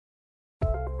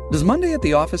Does Monday at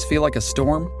the office feel like a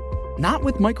storm? Not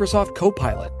with Microsoft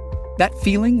Copilot. That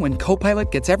feeling when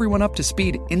Copilot gets everyone up to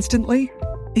speed instantly?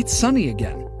 It's sunny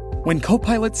again. When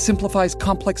Copilot simplifies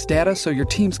complex data so your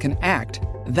teams can act,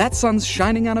 that sun's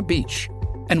shining on a beach.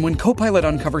 And when Copilot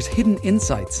uncovers hidden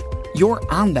insights, you're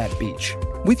on that beach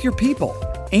with your people,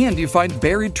 and you find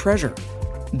buried treasure.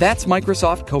 That's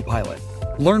Microsoft Copilot.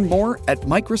 Learn more at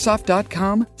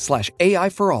Microsoft.com/AI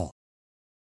for all.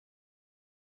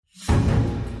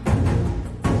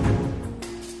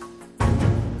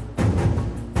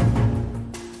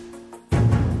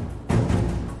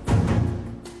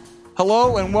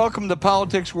 Hello and welcome to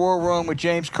Politics War Room with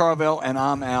James Carville, and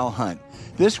I'm Al Hunt.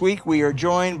 This week we are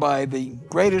joined by the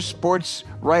greatest sports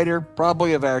writer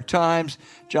probably of our times,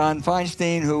 John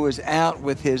Feinstein, who is out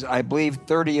with his, I believe,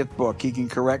 30th book. He can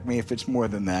correct me if it's more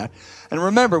than that. And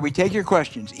remember, we take your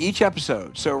questions each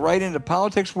episode. So write into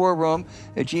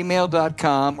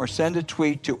politicswarroom@gmail.com or send a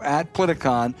tweet to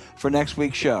 @Politicon for next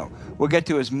week's show. We'll get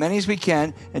to as many as we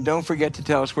can, and don't forget to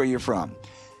tell us where you're from.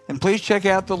 And please check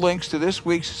out the links to this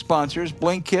week's sponsors,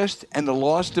 Blinkist and The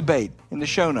Lost Debate, in the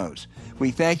show notes.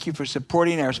 We thank you for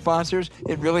supporting our sponsors.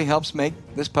 It really helps make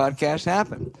this podcast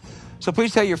happen. So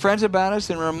please tell your friends about us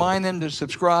and remind them to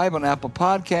subscribe on Apple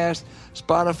Podcasts,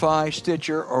 Spotify,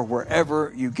 Stitcher, or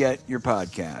wherever you get your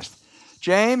podcast.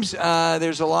 James,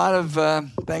 there's a lot of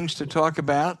things to talk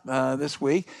about this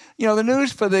week. You know, the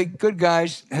news for the good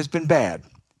guys has been bad.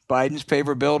 Biden's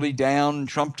favorability down,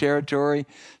 Trump territory.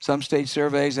 Some state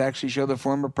surveys actually show the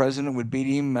former president would beat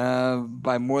him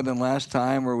by more than last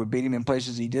time, or would beat him in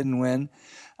places he didn't win.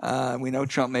 We know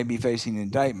Trump may be facing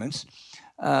indictments.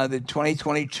 The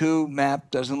 2022 map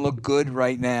doesn't look good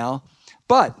right now.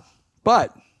 But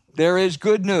there is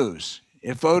good news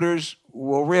if voters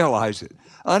will realize it.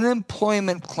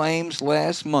 Unemployment claims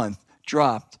last month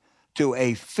dropped to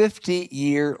a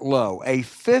 50-year low, In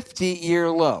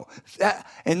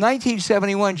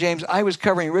 1971, James, I was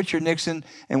covering Richard Nixon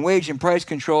and wage and price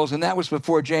controls, and that was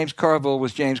before James Carville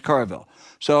was James Carville.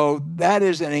 So that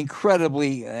is an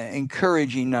incredibly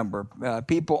encouraging number.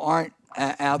 People aren't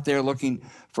out there looking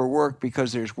for work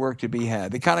because there's work to be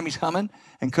had. The economy's humming,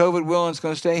 and COVID will, and it's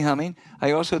going to stay humming.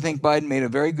 I also think Biden made a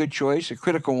very good choice, a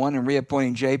critical one, in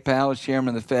reappointing Jay Powell as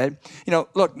chairman of the Fed. You know,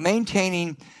 look,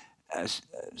 maintaining a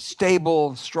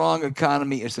stable, strong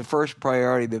economy is the first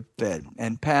priority of the Fed,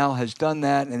 and Powell has done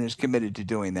that and is committed to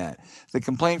doing that. The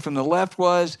complaint from the left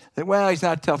was that, well, he's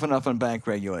not tough enough on bank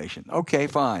regulation. Okay,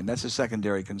 fine. That's a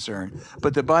secondary concern.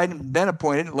 But the Biden then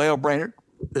appointed Lael Brainerd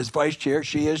as vice chair.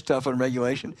 She is tough on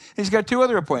regulation. He's got two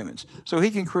other appointments, so he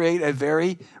can create a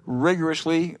very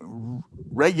rigorously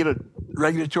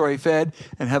regulatory Fed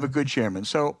and have a good chairman.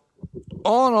 So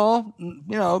all in all, you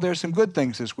know, there's some good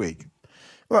things this week.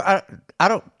 Well, I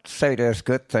don't say there's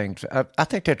good things. I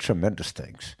think they're tremendous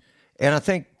things. And I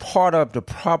think part of the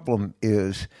problem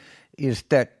is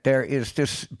that there is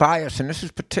this bias, and this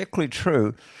is particularly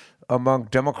true among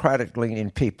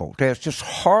Democratic-leaning people. There's just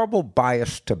horrible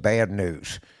bias to bad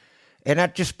news, and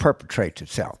that just perpetrates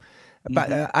itself.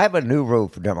 But I have a new rule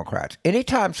for Democrats.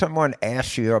 Anytime someone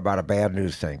asks you about a bad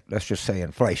news thing, let's just say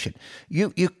inflation,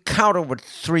 you counter with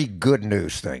 3 good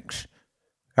news things,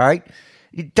 all right?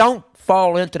 You don't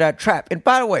fall into that trap. And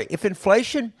by the way, if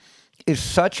inflation is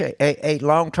such a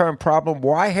long-term problem,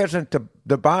 why hasn't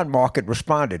the bond market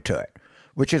responded to it,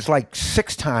 which is like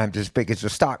 6 times as big as the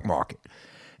stock market?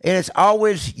 And it's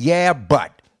always, yeah,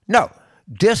 but. No,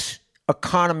 this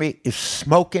economy is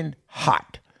smoking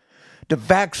hot. The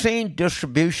vaccine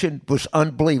distribution was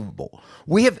unbelievable.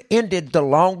 We have ended the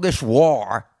longest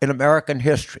war in American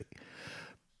history.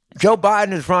 Joe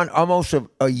Biden has run almost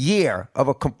a year of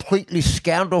a completely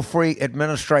scandal-free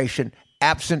administration,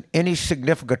 absent any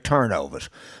significant turnovers.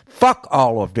 Fuck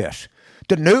all of this.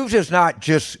 The news is not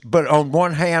just, but on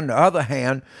one hand, the other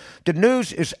hand, the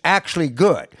news is actually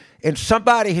good. And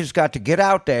somebody has got to get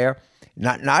out there,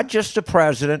 not just the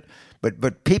president,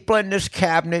 but people in this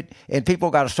cabinet, and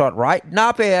people got to start writing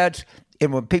op-eds.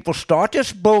 And when people start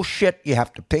this bullshit, you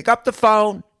have to pick up the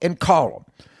phone and call them.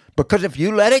 Because if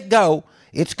you let it go,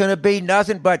 it's going to be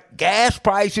nothing but gas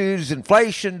prices,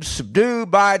 inflation, subdue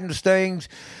Biden's things.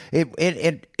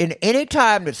 In any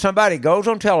time that somebody goes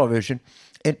on television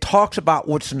and talks about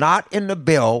what's not in the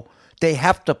bill, they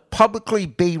have to publicly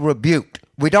be rebuked.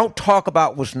 We don't talk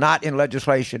about what's not in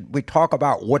legislation. We talk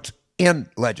about what's in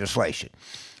legislation.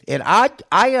 And I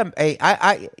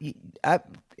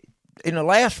in the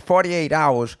last 48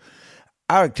 hours,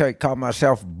 I would call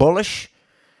myself bullish.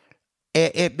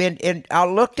 And I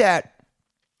looked at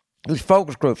these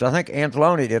focus groups. I think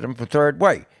Anzalone did them for Third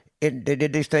Way. they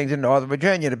did these things in Northern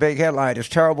Virginia. The big headline is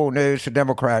terrible news to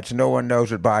Democrats. No one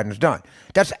knows what Biden's done.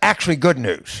 That's actually good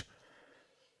news.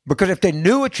 Because if they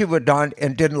knew what you had done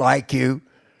and didn't like you,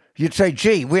 you'd say,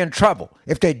 gee, we're in trouble.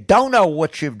 If they don't know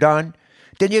what you've done,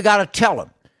 then you got to tell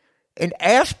them. And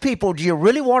ask people, do you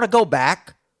really want to go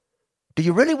back? Do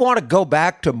you really want to go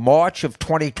back to March of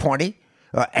 2020,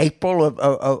 April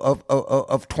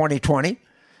of 2020?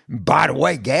 By the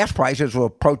way, gas prices were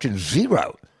approaching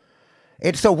zero.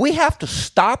 And so we have to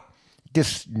stop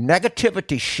this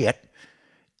negativity shit.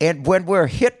 And when we're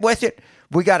hit with it,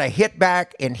 we got to hit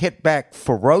back and hit back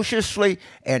ferociously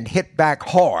and hit back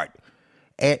hard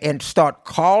and start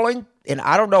calling. And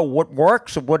I don't know what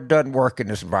works or what doesn't work in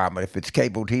this environment. If it's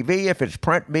cable TV, if it's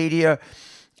print media,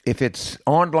 if it's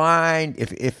online,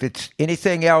 if it's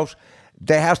anything else,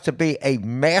 there has to be a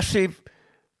massive,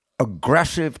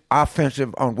 aggressive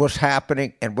offensive on what's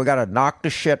happening, and we got to knock the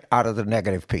shit out of the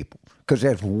negative people. Because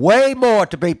there's way more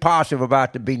to be positive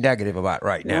about than be negative about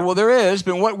right now. Well, there is,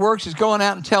 but what works is going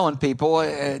out and telling people.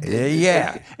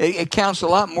 It counts a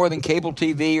lot more than cable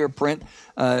TV or print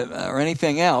or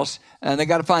anything else. And they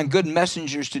got to find good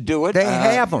messengers to do it. They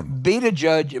have them. Beta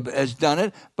Judge has done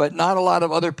it, but not a lot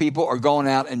of other people are going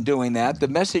out and doing that. The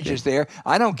message is there.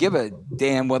 I don't give a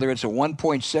damn whether it's a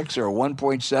 1.6 or a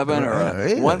 1.7 or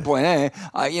a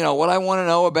 1.8. What I want to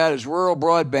know about is rural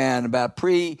broadband,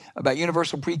 about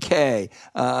universal pre-K,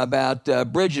 about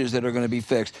bridges that are going to be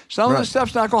fixed. Some of the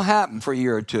stuff's not going to happen for a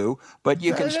year or two, but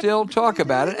you can still talk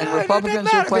about it, and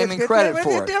Republicans are claiming credit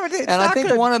for it. And I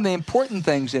think one of the important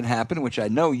things that happened, which I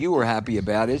know you were happy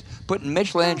about, is putting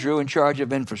Mitch Landrieu in charge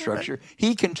of infrastructure.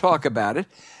 He can talk about it.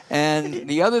 And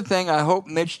the other thing I hope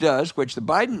Mitch does, which Joe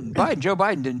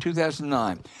Biden did in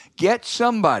 2009, get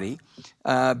somebody,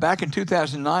 back in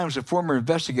 2009 was a former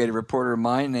investigative reporter of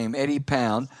mine named Eddie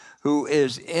Pound, who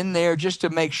is in there just to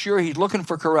make sure he's looking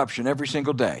for corruption every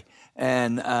single day.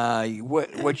 And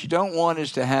what you don't want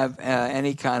is to have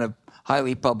any kind of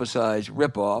highly publicized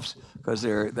ripoffs, because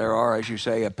there are, as you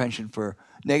say, a penchant for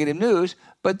negative news.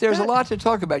 But there's a lot to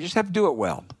talk about. You just have to do it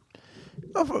well.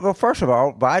 Well, first of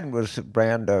all, Biden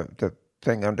ran the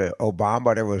thing under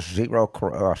Obama. There was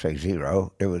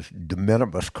there was de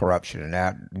minimis corruption in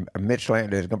that. Mitch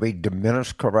Landrieu, there's going to be de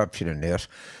minimis corruption in this.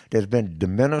 There's been de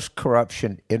minimis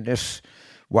corruption in this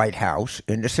White House,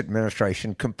 in this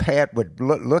administration, compared with,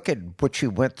 look at what you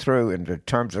went through in the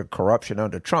terms of corruption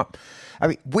under Trump. I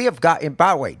mean, we have got, and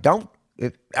by the way,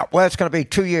 it's going to be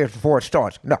 2 years before it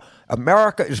starts. No,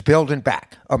 America is building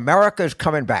back. America is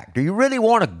coming back. Do you really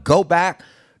want to go back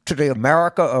to the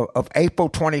America of April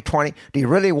 2020? Do you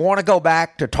really want to go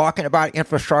back to talking about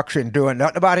infrastructure and doing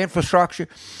nothing about infrastructure?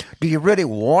 Do you really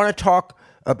want to talk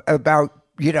about,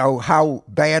 how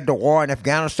bad the war in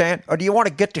Afghanistan? Or do you want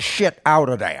to get the shit out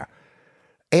of there?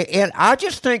 And I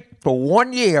just think for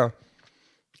 1 year,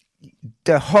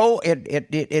 the whole, and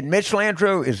Mitch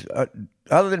Landrieu is,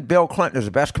 other than Bill Clinton, is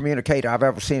the best communicator I've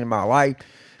ever seen in my life.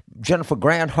 Jennifer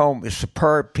Granholm is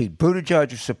superb. Pete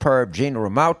Buttigieg is superb. Gina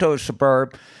Raimondo is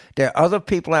superb. There are other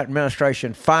people in that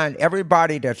administration. Find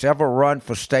everybody that's ever run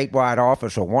for statewide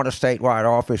office or won a statewide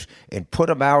office and put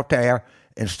them out there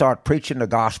and start preaching the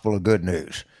gospel of good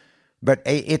news. But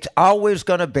it's always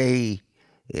going to be,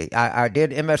 I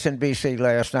did MSNBC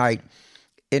last night,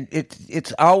 and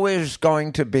it's always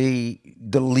going to be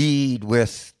the lead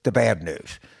with the bad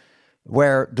news,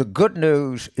 where the good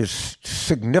news is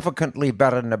significantly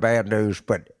better than the bad news,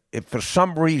 but if for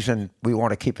some reason we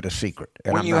want to keep it a secret.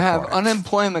 And when you have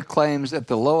unemployment claims at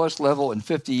the lowest level in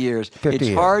 50 years, it's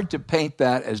hard to paint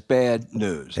that as bad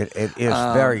news. It is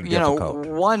very difficult.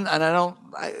 And I don't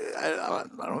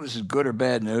know if this is good or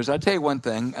bad news. I'll tell you one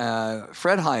thing.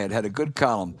 Fred Hyatt had a good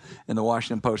column in the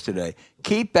Washington Post today.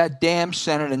 Keep that damn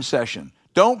Senate in session.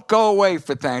 Don't go away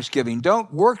for Thanksgiving.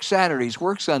 Don't work Saturdays,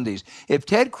 work Sundays. If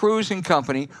Ted Cruz and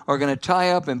company are going to tie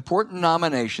up important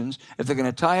nominations, if they're going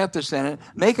to tie up the Senate,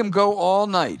 make them go all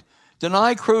night.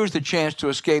 Deny Cruz the chance to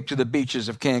escape to the beaches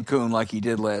of Cancun like he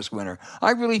did last winter.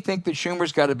 I really think that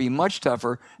Schumer's got to be much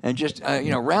tougher and just,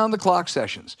 round-the-clock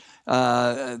sessions.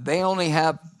 They only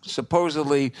have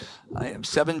supposedly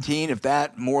 17, if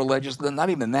that, more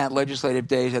legislative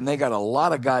days, and they got a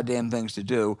lot of goddamn things to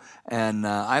do, and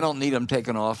I don't need them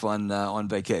taking off on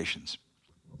vacations.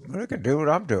 Well, they can do what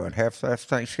I'm doing, have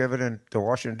Thanksgiving in the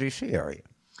Washington, D.C. area.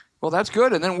 Well, that's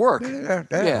good, and then work. Yeah,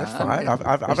 that's fine.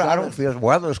 I don't feel the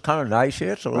weather's kind of nice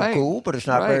here. It's a little cool, but it's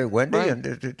not very windy. Right.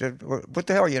 And what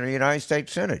the hell? You're in the United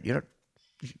States Senate.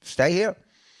 Stay here.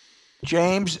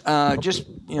 James,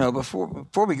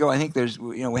 before we go, I think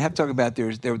we have to talk about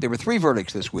there were 3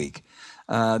 verdicts this week.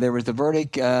 There was the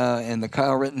verdict in the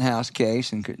Kyle Rittenhouse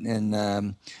case,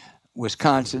 and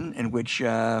Wisconsin, in which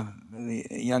the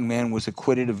young man was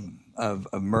acquitted of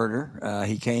murder.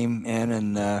 He came in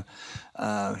and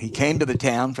he came to the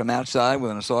town from outside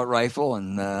with an assault rifle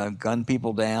and gunned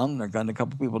people down, or gunned a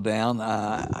couple people down.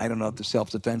 I don't know if the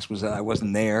self-defense was. I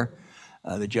wasn't there.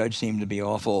 The judge seemed to be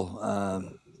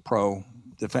awful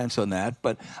pro-defense on that.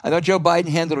 But I thought Joe Biden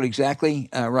handled it exactly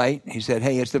right. He said,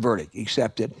 hey, it's the verdict.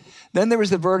 Accept it. Then there was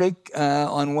the verdict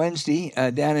on Wednesday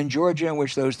down in Georgia, in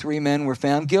which those 3 men were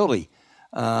found guilty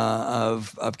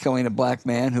of killing a black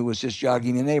man who was just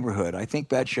jogging the neighborhood. I think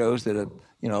that shows that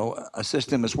a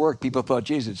system has worked. People thought,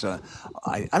 geez, I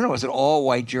don't know, was it all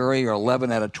white jury or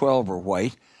 11 out of 12 were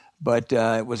white, but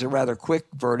it was a rather quick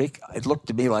verdict. It looked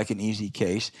to me like an easy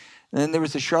case. And then there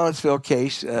was the Charlottesville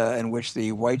case in which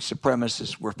the white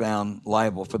supremacists were found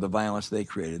liable for the violence they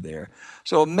created there.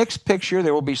 So a mixed picture.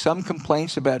 There will be some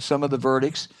complaints about some of the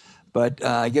verdicts, but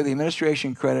I give the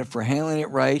administration credit for handling it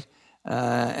right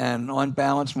and on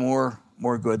balance more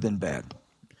good than bad.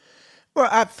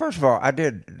 Well, first of all, I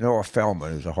did Noah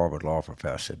Feldman, who's a Harvard law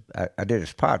professor. I did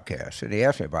his podcast, and he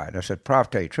asked me about it. And I said, Prof,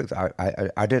 to tell you the truth,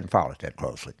 I didn't follow it that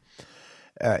closely.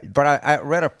 But I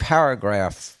read a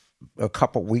paragraph a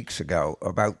couple weeks ago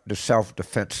about the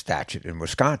self-defense statute in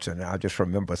Wisconsin, and I just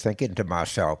remember thinking to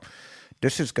myself,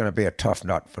 this is going to be a tough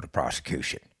nut for the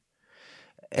prosecution.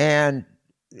 And,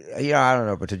 I don't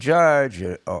know, but the judge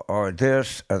or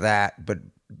this or that, but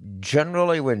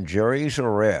generally when juries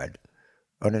are read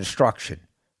an instruction,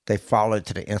 they follow it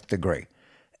to the nth degree.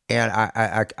 And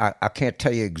I can't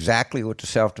tell you exactly what the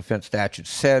self-defense statute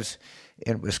says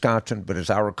in Wisconsin, but as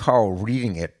I recall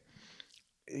reading it,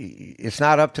 it's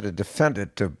not up to the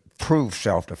defendant to prove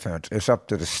self-defense. It's up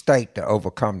to the state to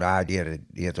overcome the idea that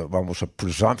it's almost a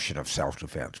presumption of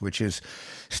self-defense, which is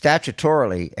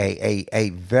statutorily a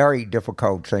very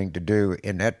difficult thing to do.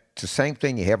 And that's the same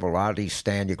thing you have a lot of these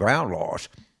stand-your-ground laws,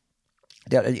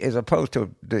 that as opposed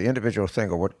to the individual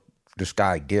thing of what this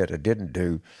guy did or didn't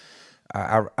do.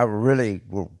 I really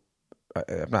will.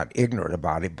 I'm not ignorant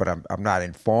about it, but I'm not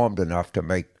informed enough to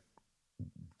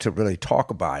really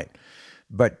talk about it.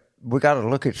 But we got to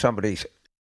look at some of these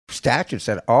statutes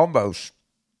that almost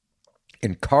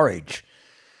encourage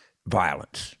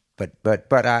violence. But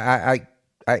I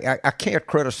can't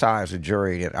criticize a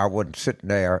jury that I wasn't sitting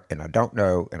there and I don't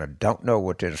know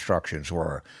what the instructions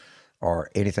were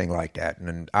or anything like that.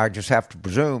 And I just have to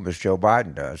presume, as Joe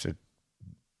Biden does, that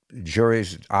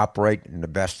juries operate in the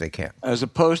best they can. As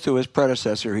opposed to his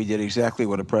predecessor, he did exactly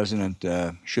what a president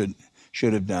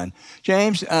should have done.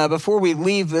 James, before we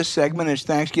leave this segment, it's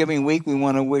Thanksgiving week. We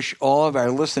want to wish all of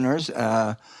our listeners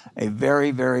a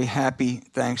very, very happy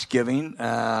Thanksgiving.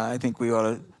 I think we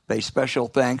ought to pay special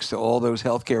thanks to all those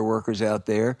healthcare workers out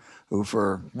there who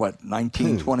for,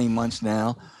 20 months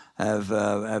now have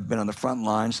been on the front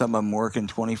line. Some of them working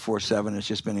 24/7. It's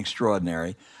just been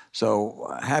extraordinary.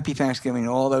 So happy Thanksgiving to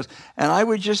all those. And I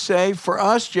would just say, for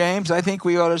us, James, I think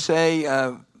we ought to say,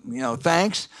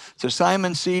 thanks to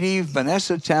Simon Seedy,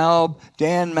 Vanessa Taub,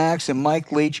 Dan Max, and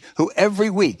Mike Leach, who every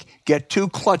week get 2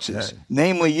 clutches,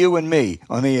 namely you and me,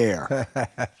 on the air.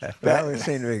 Well, we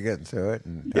seem to be getting to it.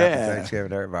 And happy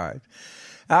Thanksgiving, everybody.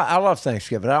 I love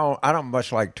Thanksgiving. I don't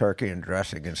much like turkey and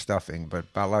dressing and stuffing, but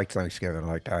I like Thanksgiving. I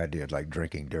like the idea of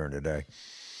drinking during the day.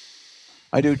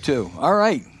 I do too. All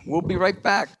right, we'll be right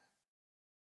back.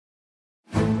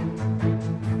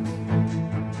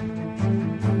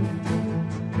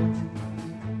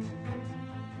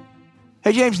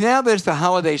 Hey, James, now that it's the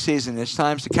holiday season, it's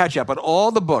time to catch up on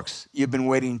all the books you've been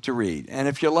waiting to read. And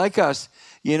if you're like us,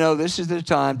 this is the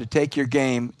time to take your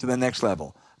game to the next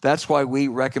level. That's why we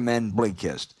recommend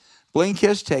Blinkist.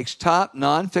 Blinkist takes top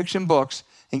nonfiction books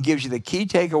and gives you the key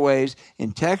takeaways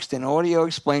in text and audio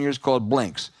explainers called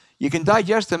Blinks. You can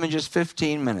digest them in just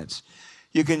 15 minutes.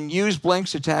 You can use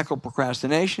Blinks to tackle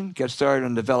procrastination, get started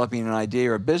on developing an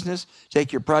idea or business,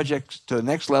 take your projects to the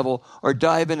next level, or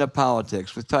dive into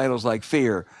politics with titles like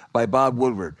Fear by Bob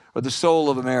Woodward or The Soul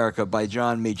of America by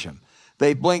John Meacham.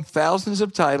 They blink thousands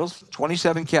of titles,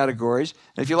 27 categories,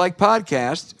 and if you like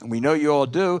podcasts, and we know you all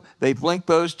do, they blink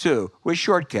those too with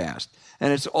Shortcast.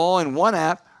 And it's all in one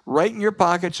app, right in your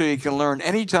pocket, so you can learn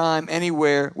anytime,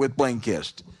 anywhere with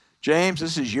Blinkist. James,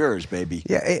 this is yours, baby.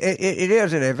 Yeah, it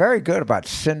is, and they're very good about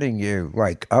sending you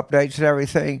updates and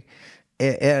everything.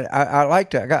 And I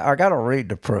like to. I got to read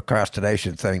the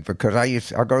procrastination thing because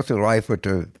I go through life with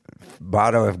the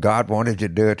motto: if God wanted you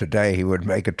to do it today, He would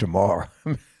make it tomorrow.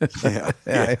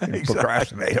 I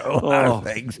procrastinate a lot of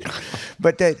things,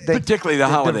 but they particularly the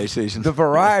holiday season. The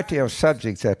variety of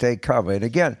subjects that they cover, and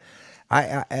again,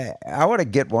 I want to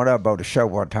get one of them on the show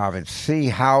one time and see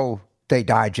how they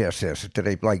digest this. Do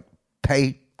they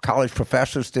pay college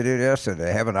professors to do this, and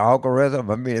they have an algorithm.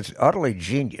 I mean, it's utterly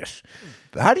genius.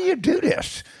 How do you do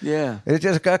this? Yeah. It's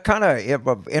just a kind of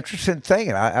an interesting thing.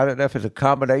 And I don't know if it's a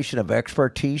combination of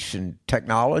expertise and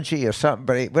technology or something,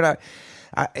 but when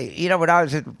when I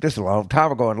was just a long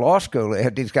time ago in law school, they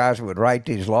had these guys who would write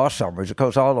these law summaries. Of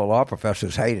course, all the law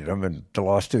professors hated them, and the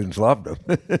law students loved them.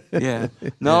 Yeah.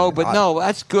 No,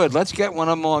 that's good. Let's get one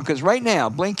of them on, because right now,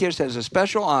 Blinkist has a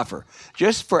special offer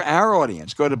just for our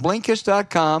audience. Go to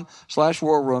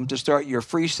Blinkist.com/War Room to start your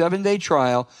free 7-day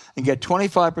trial and get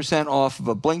 25% off of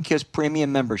a Blinkist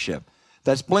premium membership.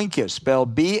 That's Blinkist,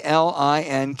 spelled Blinkist.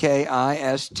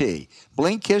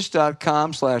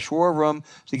 Blinkist.com/War Room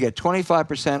to get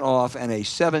 25% off and a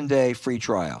 7-day free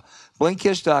trial.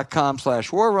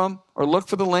 Blinkist.com/War Room, or look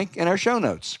for the link in our show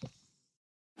notes.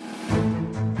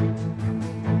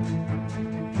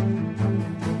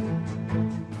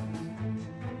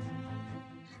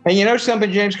 And you know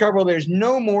something, James Carville? There's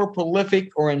no more prolific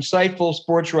or insightful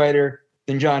sports writer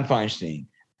than John Feinstein.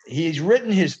 He's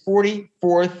written his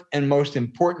 44th and most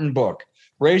important book,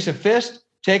 Raise a Fist,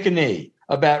 Take a Knee,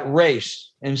 about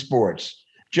race in sports.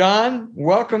 John,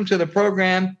 welcome to the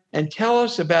program, and tell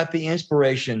us about the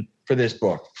inspiration for this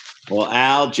book. Well,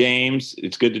 Al, James,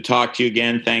 it's good to talk to you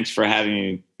again. Thanks for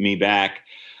having me back.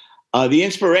 The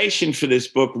inspiration for this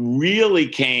book really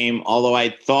came, although I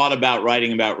thought about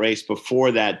writing about race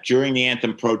before that, during the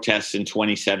anthem protests in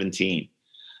 2017.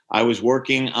 I was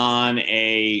working on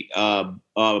a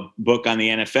book on the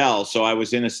NFL, so I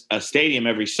was in a stadium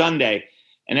every Sunday,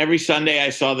 and every Sunday I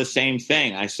saw the same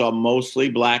thing. I saw mostly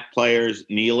black players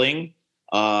kneeling,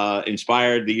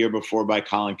 inspired the year before by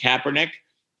Colin Kaepernick,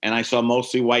 and I saw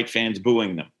mostly white fans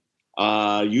booing them,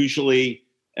 usually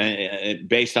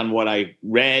based on what I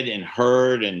read and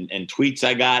heard and tweets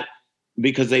I got,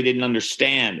 because they didn't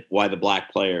understand why the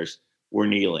black players were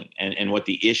kneeling and what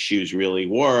the issues really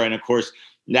were. And, of course,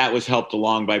 that was helped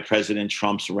along by President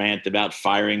Trump's rant about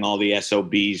firing all the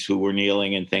SOBs who were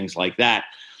kneeling and things like that.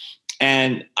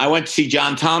 And I went to see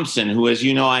John Thompson, who, as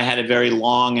you know, I had a very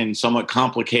long and somewhat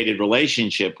complicated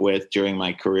relationship with during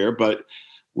my career, but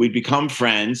we'd become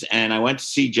friends. And I went to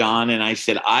see John and I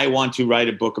said, I want to write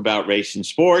a book about race in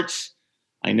sports.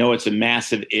 I know it's a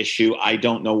massive issue. I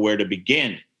don't know where to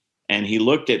begin. And he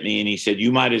looked at me and he said,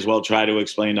 you might as well try to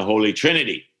explain the Holy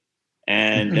Trinity.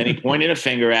 And then he pointed a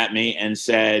finger at me and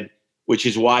said, which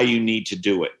is why you need to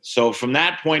do it. So from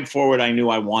that point forward, I knew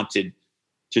I wanted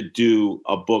to do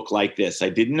a book like this. I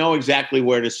didn't know exactly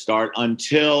where to start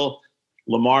until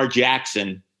Lamar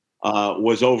Jackson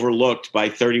was overlooked by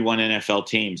 31 NFL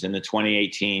teams in the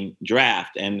 2018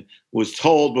 draft, and was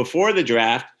told before the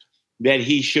draft that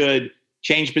he should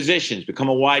change positions, become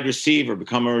a wide receiver,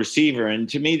 become a receiver. And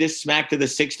to me, this smacked of the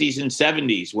 60s and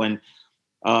 70s when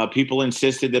people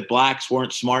insisted that blacks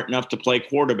weren't smart enough to play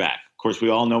quarterback. Of course, we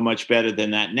all know much better than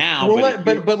that now. Well,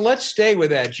 but let's stay with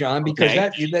that, John,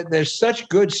 because there's such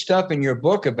good stuff in your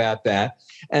book about that.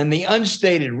 And the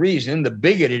unstated reason, the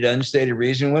bigoted unstated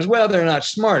reason was, well, they're not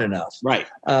smart enough. Right.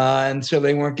 And so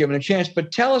they weren't given a chance.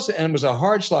 But tell us, and it was a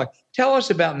hard slog, tell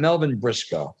us about Melvin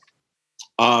Briscoe.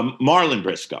 Marlon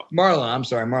Briscoe.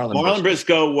 Marlon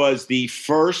Briscoe was the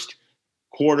first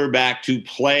quarterback to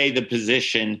play the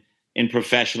position in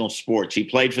professional sports. He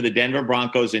played for the Denver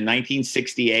Broncos in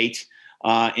 1968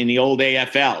 in the old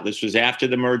AFL. This was after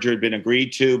the merger had been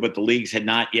agreed to, but the leagues had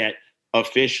not yet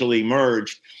officially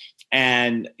merged.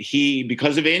 And he,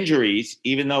 because of injuries,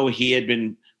 even though he had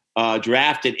been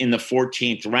drafted in the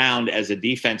 14th round as a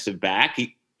defensive back,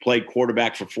 he played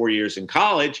quarterback for 4 years in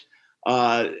college.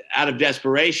 Out of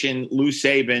desperation, Lou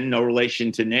Saban, no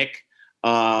relation to Nick,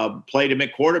 played him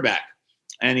at quarterback.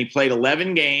 And he played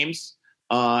 11 games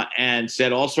and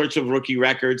set all sorts of rookie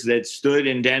records that stood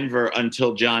in Denver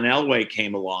until John Elway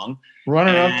came along.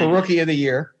 Runner-up for Rookie of the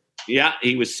Year. Yeah,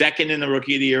 he was second in the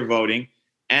Rookie of the Year voting.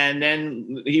 And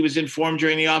then he was informed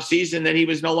during the offseason that he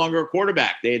was no longer a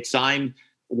quarterback. They had signed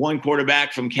one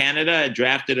quarterback from Canada, had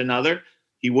drafted another.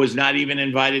 He was not even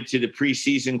invited to the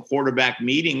preseason quarterback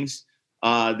meetings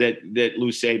that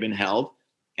Lou Saban held.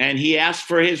 And he asked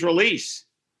for his release.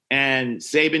 And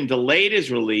Saban delayed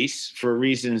his release for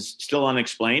reasons still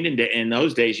unexplained. And in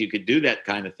those days, you could do that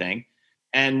kind of thing.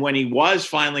 And when he was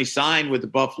finally signed with the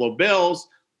Buffalo Bills,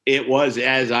 it was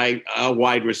as a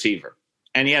wide receiver.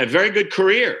 And he had a very good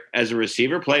career as a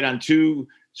receiver, played on 2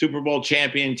 Super Bowl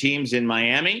champion teams in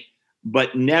Miami,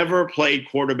 but never played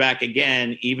quarterback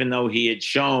again, even though he had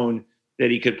shown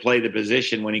that he could play the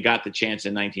position when he got the chance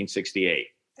in 1968.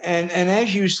 And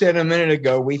as you said a minute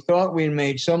ago, we thought we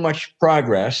made so much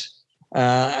progress.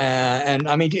 And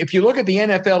I mean, if you look at the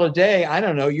NFL today, I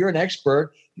don't know, you're an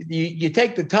expert. you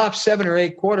take the top 7 or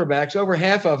 8 quarterbacks, over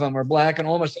half of them are black, and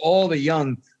almost all the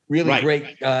young, really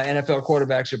great NFL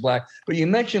quarterbacks are black. But you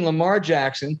mentioned Lamar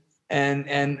Jackson, and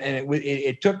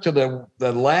it took to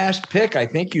the last pick, I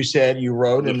think you said you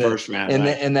wrote in the first round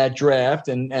in that draft,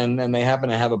 and they happen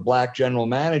to have a black general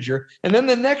manager. And then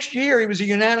the next year, he was a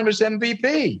unanimous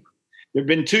MVP. There have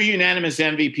been 2 unanimous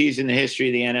MVPs in the history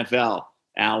of the NFL,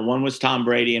 Al. One was Tom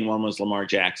Brady and one was Lamar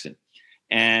Jackson.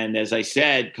 And as I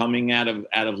said, coming out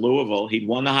of Louisville, he'd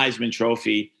won the Heisman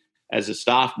Trophy as a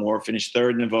sophomore, finished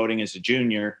 3rd in the voting as a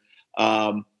junior.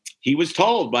 He was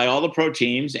told by all the pro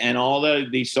teams and all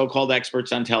the so-called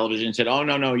experts on television said, oh,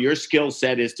 no, your skill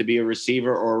set is to be a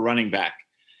receiver or a running back.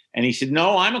 And he said,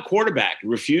 no, I'm a quarterback.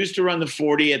 Refused to run the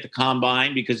 40 at the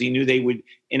combine because he knew they would,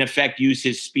 in effect, use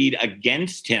his speed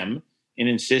against him in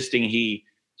insisting he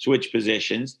switch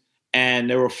positions. And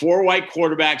there were 4 white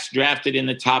quarterbacks drafted in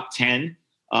the top 10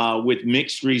 with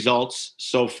mixed results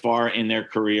so far in their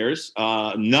careers.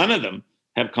 None of them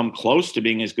have come close to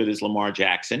being as good as Lamar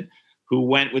Jackson, who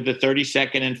went with the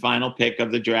 32nd and final pick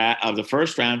of the draft of the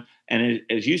first round. And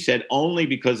as you said, only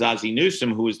because Ozzie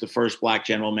Newsome, who was the first black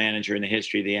general manager in the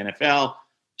history of the NFL,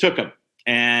 took him.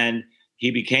 And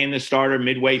he became the starter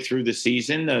midway through the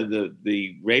season.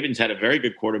 The Ravens had a very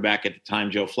good quarterback at the time,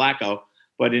 Joe Flacco.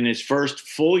 But in his first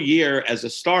full year as a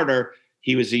starter,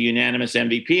 he was a unanimous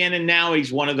MVP. And now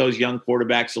he's one of those young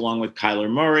quarterbacks, along with Kyler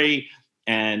Murray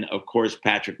and, of course,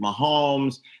 Patrick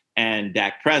Mahomes and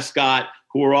Dak Prescott,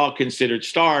 who were all considered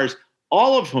stars,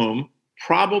 all of whom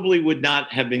probably would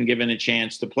not have been given a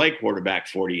chance to play quarterback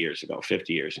 40 years ago,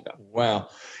 50 years ago. Wow.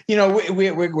 You know,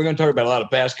 we're going to talk about a lot of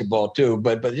basketball too,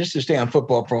 but just to stay on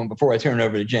football for a moment before I turn it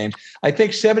over to James, I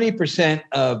think 70%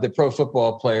 of the pro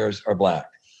football players are black,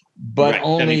 but right,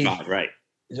 only 75, right.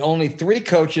 There's only 3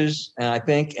 coaches, I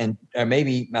think, and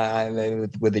maybe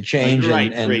with the change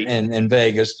in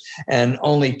Vegas, and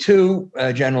only 2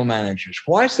 general managers.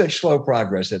 Why such slow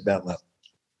progress at that level?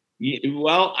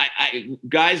 Well,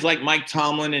 guys like Mike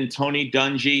Tomlin and Tony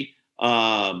Dungy,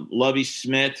 Lovie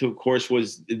Smith, who of course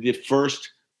was the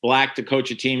first black to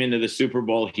coach a team into the Super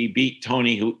Bowl. He beat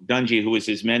Tony Dungy, who was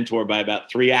his mentor, by about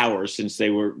 3 hours, since they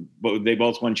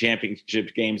both won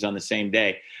championship games on the same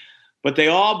day. But they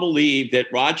all believe that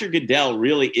Roger Goodell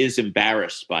really is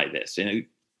embarrassed by this. And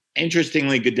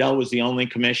interestingly, Goodell was the only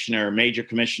major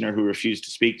commissioner, who refused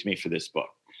to speak to me for this book.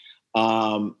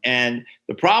 And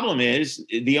the problem is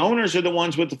the owners are the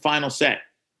ones with the final say.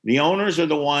 The owners are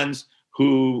the ones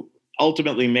who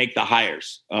ultimately make the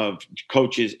hires of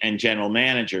coaches and general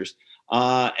managers.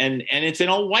 And it's an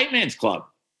old white man's club.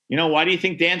 You know, why do you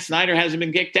think Dan Snyder hasn't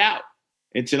been kicked out?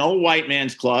 It's an old white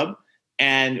man's club.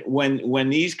 And when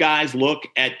these guys look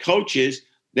at coaches,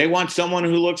 they want someone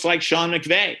who looks like Sean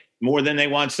McVay more than they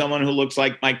want someone who looks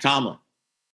like Mike Tomlin.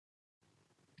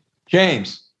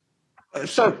 James.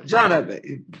 So, John, of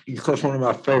course, one of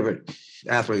my favorite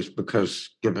athletes,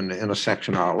 because given the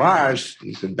intersection of our lives,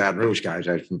 he's in Baton Rouge, guys,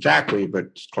 I'm from Zachary, but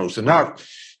it's close enough,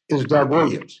 is Doug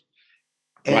Williams.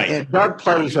 And Doug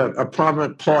plays a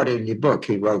prominent part in your book.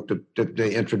 He wrote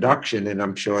the introduction, and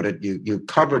I'm sure that you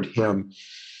covered him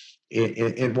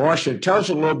in Washington. Tell us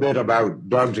a little bit about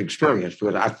Doug's experience,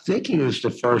 because I think he was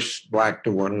the first black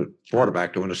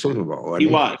quarterback to win a Super Bowl. He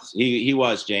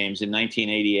was, James. In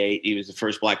 1988, he was the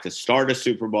first black to start a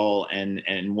Super Bowl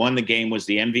and won the game, was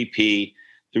the MVP,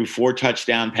 threw 4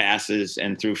 touchdown passes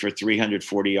and threw for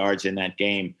 340 yards in that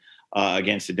game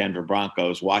against the Denver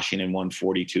Broncos. Washington won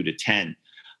 42-10.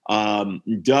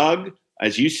 Doug,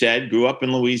 as you said, grew up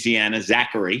in Louisiana,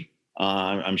 Zachary.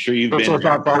 I'm sure you've been.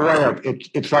 By the way,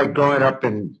 it's like growing up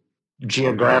in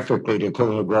geographically the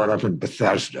equivalent of growing up in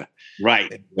Bethesda,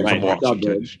 right, right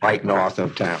north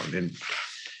of town,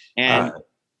 and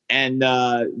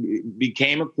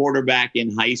became a quarterback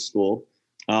in high school,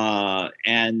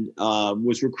 and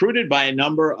was recruited by a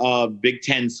number of Big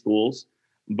Ten schools,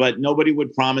 but nobody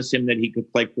would promise him that he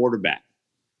could play quarterback.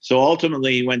 So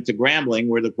ultimately, he went to Grambling,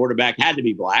 where the quarterback had to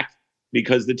be black,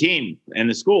 because the team and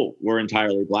the school were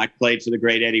entirely black, played for the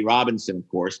great Eddie Robinson, of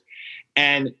course.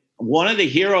 And one of the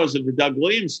heroes of the Doug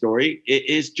Williams story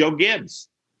is Joe Gibbs,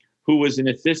 who was an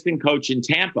assistant coach in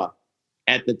Tampa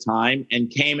at the time and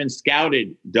came and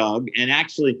scouted Doug and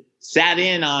actually sat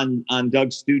in on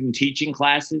Doug's student teaching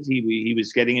classes. He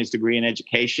was getting his degree in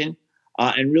education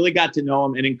and really got to know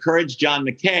him and encouraged John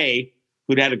McKay,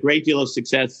 who'd had a great deal of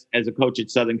success as a coach at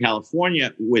Southern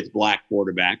California with black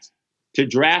quarterbacks, to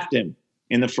draft him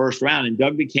in the first round. And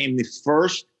Doug became the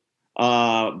first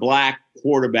black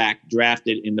quarterback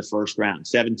drafted in the first round,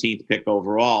 17th pick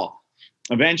overall.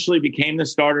 Eventually became the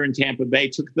starter in Tampa Bay,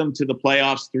 took them to the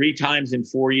playoffs 3 times in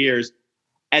 4 years.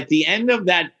 at the end of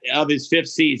his fifth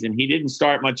season, he didn't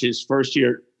start much his first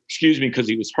year, because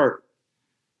he was hurt.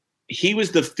 He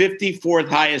was the 54th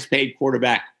highest paid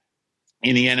quarterback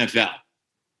in the NFL,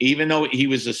 even though he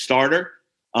was a starter,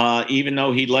 even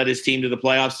though he led his team to the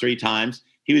playoffs 3 times.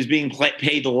 He was being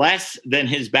paid less than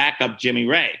his backup, Jimmy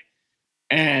Ray.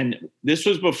 And this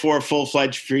was before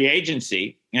full-fledged free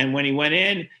agency. And when he went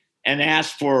in and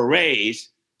asked for a raise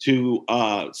to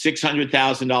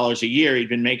 $600,000 a year, he'd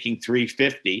been making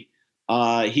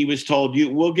 $350,000. He was told,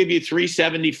 we'll give you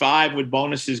 $375,000 with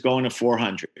bonuses going to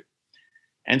 $400,000.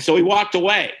 And so he walked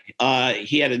away.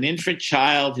 He had an infant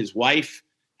child.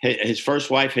 His first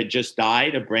wife had just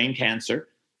died of brain cancer.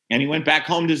 And he went back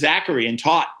home to Zachary and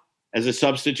taught as a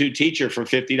substitute teacher for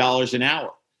 $50 an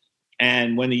hour.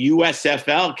 And when the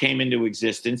USFL came into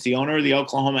existence, the owner of the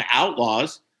Oklahoma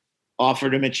Outlaws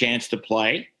offered him a chance to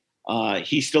play.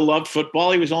 He still loved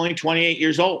football. He was only 28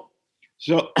 years old.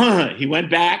 So he went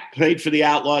back, played for the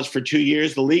Outlaws for 2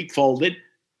 years. The league folded.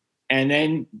 And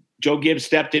then Joe Gibbs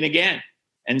stepped in again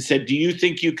and said, do you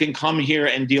think you can come here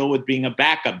and deal with being a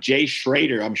backup? Jay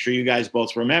Schrader, I'm sure you guys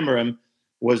both remember him,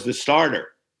 was the starter.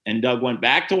 And Doug went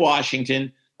back to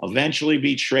Washington, eventually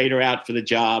beat Schrader out for the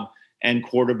job, and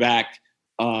quarterbacked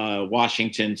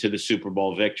Washington to the Super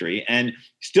Bowl victory. And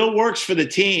still works for the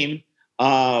team,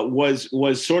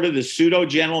 was sort of the pseudo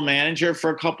general manager for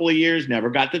a couple of years,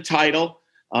 never got the title,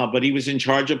 but he was in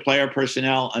charge of player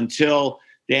personnel until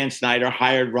Dan Snyder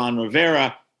hired Ron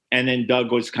Rivera, and then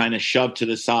Doug was kind of shoved to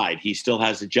the side. He still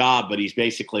has a job, but he's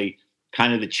basically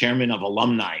kind of the chairman of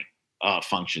alumni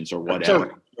functions or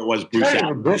whatever. It was Bruce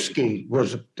Terry Robisky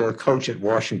was the coach at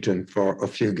Washington for a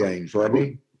few games, wasn't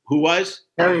he? Who was?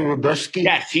 Terry Robisky?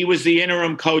 Yes, he was the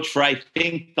interim coach for, I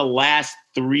think, the last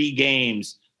 3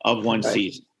 games of one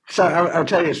season. So I'll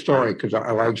tell you a story because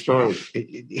I like stories.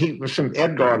 He was from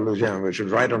Edgar, Louisiana, which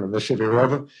was right on the Mississippi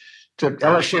River. To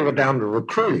LSU were down to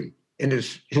recruiting. And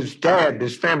his dad,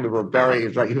 his family were he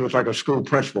was like a school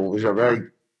principal. He was a very,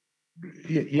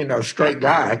 straight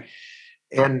guy.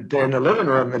 And they're in the living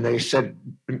room, and they said,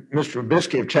 Mr.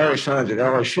 Robisky, if Terry signs at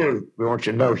LSU, we want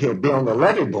you to know he'll be on the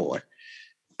levy board.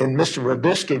 And Mr.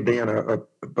 Robisky, being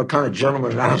a kind of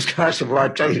gentleman and honest guy, said, well, I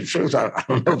tell you the truth, I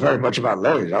don't know very much about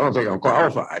levies. I don't think I'm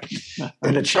qualified.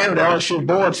 And the chairman of the LSU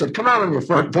board said, come out on your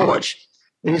front porch.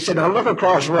 And he said, now look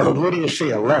across the road. Where do you see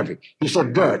a levy? He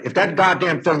said, good. If that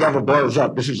goddamn thing ever blows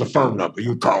up, this is a phone number.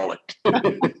 You call it.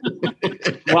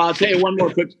 Well, I'll tell you one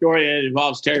more quick story that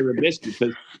involves Terry Robisky,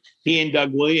 because he and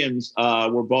Doug Williams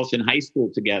were both in high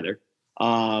school together.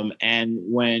 And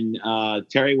when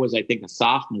Terry was, I think, a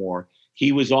sophomore,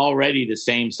 he was already the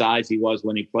same size he was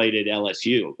when he played at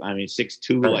LSU. I mean,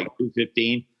 6'2", like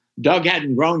 215. Doug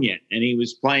hadn't grown yet, and he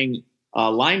was playing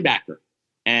linebacker.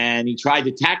 And he tried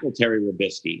to tackle Terry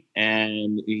Robisky,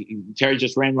 and Terry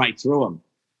just ran right through him.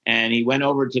 And he went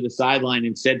over to the sideline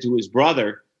and said to his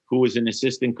brother, who was an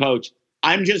assistant coach,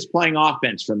 I'm just playing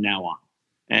offense from now on.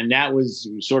 And that was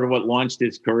sort of what launched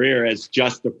his career as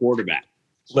just a quarterback.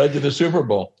 Led to the Super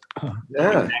Bowl.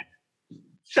 Yeah.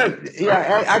 So,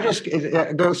 yeah, I just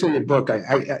go through your book.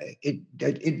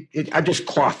 I just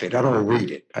quaff it. I don't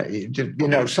read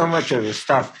it. So much of the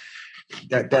stuff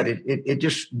that it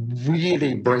just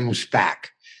really brings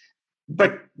back.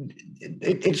 But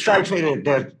it strikes me that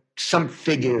there's some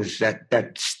figures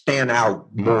that stand out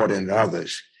more than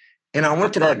others. And I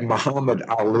went to that Muhammad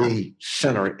Ali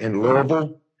Center in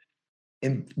Louisville.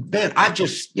 And man, I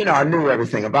just, I knew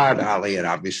everything about Ali and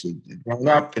obviously grown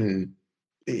up and,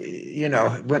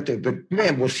 went there. But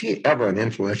man, was he ever an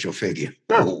influential figure?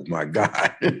 Oh, my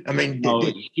God. I mean,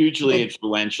 hugely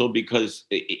influential because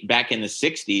back in the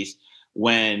 60s,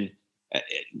 when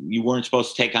you weren't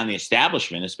supposed to take on the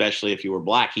establishment, especially if you were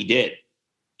black, he did.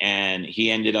 And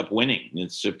he ended up winning the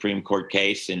Supreme Court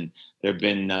case. And there have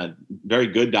been very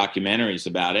good documentaries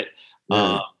about it.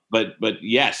 Yeah. But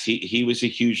yes, he was a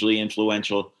hugely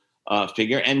influential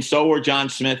figure. And so were John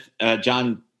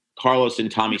Carlos and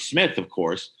Tommy Smith, of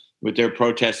course, with their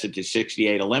protests at the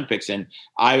 68 Olympics. And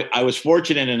I was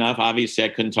fortunate enough, obviously I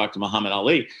couldn't talk to Muhammad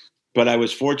Ali, but I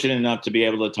was fortunate enough to be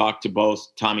able to talk to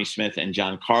both Tommy Smith and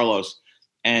John Carlos.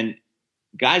 And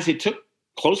guys, it took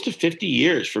close to 50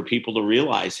 years for people to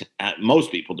realize,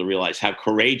 most people to realize how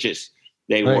courageous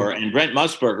they were. And Brent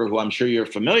Musburger, who I'm sure you're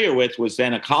familiar with, was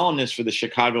then a columnist for the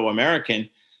Chicago American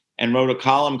and wrote a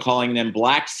column calling them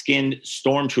black-skinned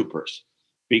stormtroopers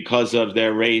because of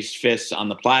their raised fists on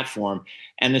the platform.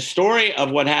 And the story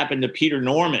of what happened to Peter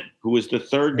Norman, who was the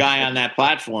third guy on that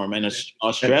platform, an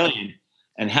Australian,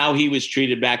 and how he was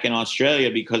treated back in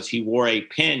Australia because he wore a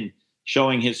pin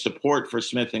showing his support for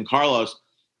Smith and Carlos,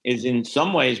 is in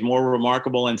some ways more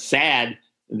remarkable and sad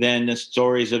than the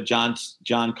stories of John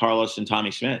Carlos and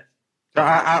Tommy Smith. So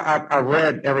I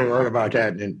read every word about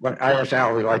that, and I asked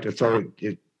Al, we like to throw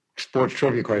sports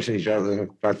trivia questions at each other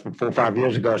about 4 or 5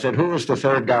 years ago. I said, who was the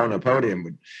third guy on the podium?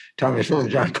 And Tommy Smith,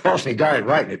 John Carlson, got it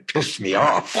right, and it pissed me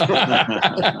off. You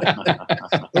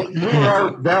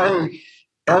wrote very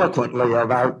eloquently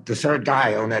about the third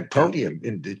guy on that podium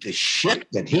and the shit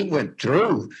that he went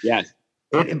through. Yes.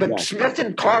 But Smith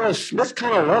and Carlos, Smith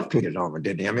kind of loved Peter Norman,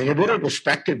 didn't he? I mean, he really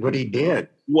respected what he did.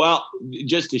 Well,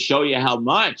 just to show you how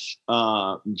much,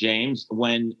 James,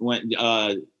 when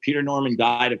Peter Norman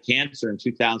died of cancer in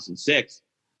 2006,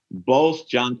 both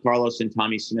John Carlos and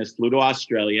Tommy Smith flew to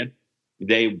Australia.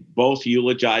 They both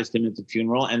eulogized him at the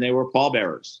funeral, and they were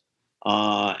pallbearers.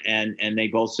 And they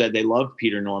both said they loved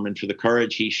Peter Norman for the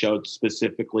courage he showed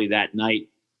specifically that night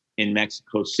in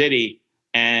Mexico City.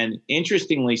 And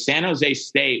interestingly, San Jose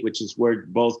State, which is where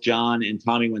both John and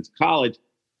Tommy went to college,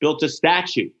 built a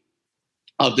statue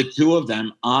of the two of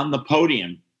them on the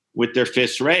podium with their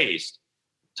fists raised.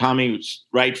 Tommy's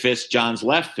right fist, John's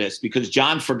left fist, because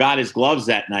John forgot his gloves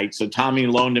that night, so Tommy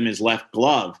loaned him his left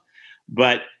glove.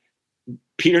 But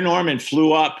Peter Norman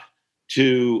flew up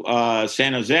to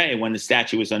San Jose when the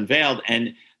statue was unveiled,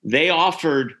 and they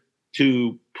offered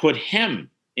to put him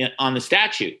on the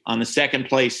statue, on the second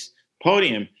place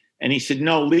podium. And he said,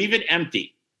 no, leave it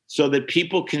empty so that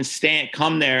people can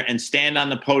come there and stand on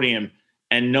the podium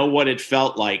and know what it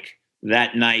felt like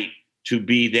that night to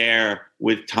be there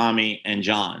with Tommy and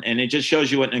John. And it just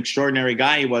shows you what an extraordinary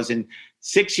guy he was. And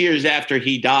 6 years after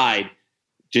he died,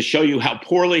 to show you how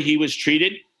poorly he was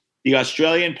treated, the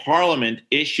Australian Parliament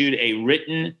issued a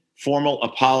written formal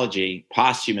apology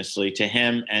posthumously to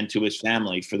him and to his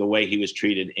family for the way he was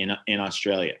treated in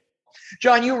Australia.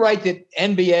 John, you write that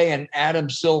NBA and Adam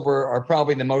Silver are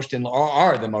probably the most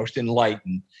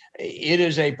enlightened. It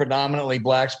is a predominantly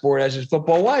black sport, as is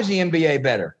football. Why is the NBA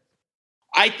better?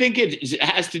 I think it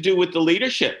has to do with the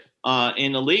leadership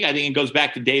in the league. I think it goes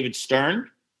back to David Stern,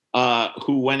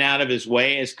 who went out of his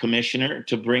way as commissioner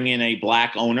to bring in a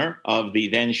black owner of the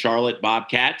then Charlotte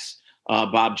Bobcats,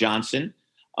 Bob Johnson.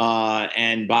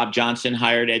 And Bob Johnson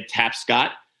hired Ed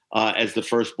Tapscott as the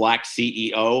first black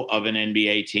CEO of an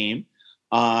NBA team.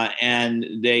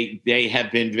 And they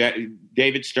have been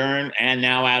David Stern and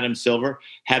now Adam Silver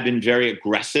have been very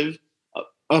aggressive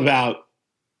about,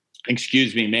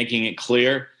 making it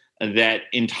clear that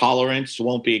intolerance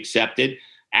won't be accepted.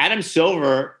 Adam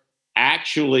Silver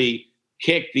actually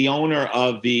kicked the owner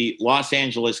of the Los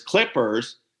Angeles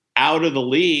Clippers out of the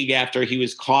league after he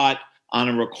was caught on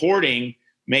a recording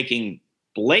making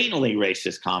blatantly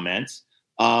racist comments,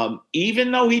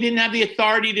 even though he didn't have the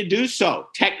authority to do so,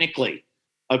 technically.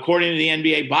 According to the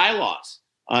NBA bylaws,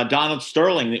 Donald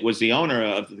Sterling was the owner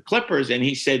of the Clippers, and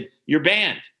he said, you're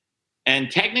banned.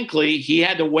 And technically, he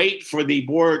had to wait for the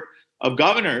Board of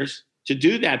Governors to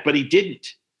do that, but he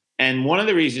didn't. And one of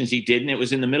the reasons he didn't, it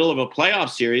was in the middle of a playoff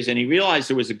series, and he realized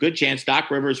there was a good chance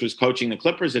Doc Rivers was coaching the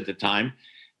Clippers at the time,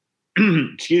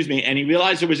 and he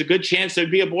realized there was a good chance there'd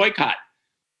be a boycott.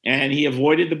 And he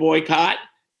avoided the boycott,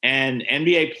 and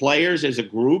NBA players as a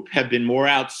group have been more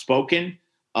outspoken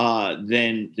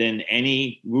than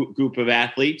any group of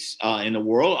athletes in the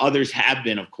world. Others have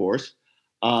been, of course.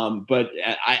 But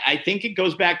I think it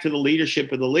goes back to the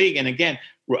leadership of the league. And again,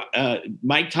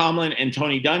 Mike Tomlin and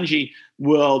Tony Dungy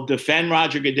will defend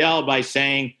Roger Goodell by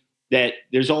saying that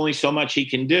there's only so much he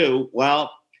can do.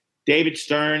 Well, David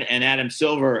Stern and Adam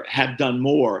Silver have done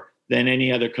more than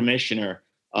any other commissioner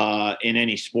in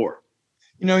any sport.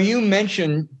 You know, you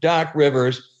mentioned Doc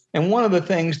Rivers, and one of the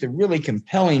things, the really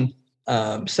compelling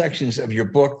sections of your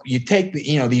book, you take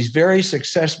these very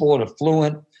successful and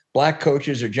affluent black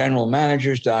coaches or general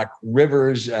managers, Doc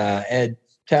Rivers, Ed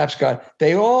Tapscott,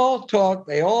 they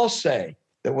all say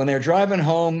that when they're driving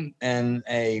home in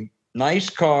a nice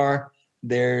car,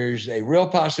 there's a real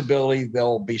possibility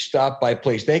they'll be stopped by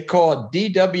police. They call it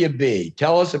DWB.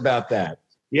 Tell us about that.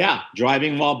 Yeah,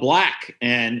 driving while black.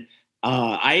 And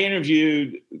I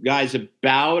interviewed guys,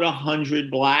 about 100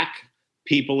 black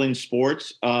people in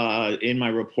sports in my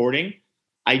reporting.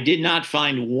 I did not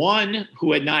find one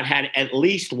who had not had at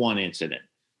least one incident.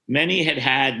 Many had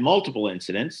had multiple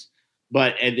incidents,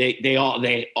 but they all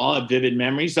have vivid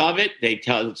memories of it. They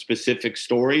tell specific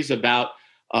stories about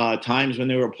times when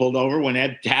they were pulled over. When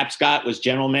Ed Tapscott was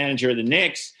general manager of the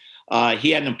Knicks,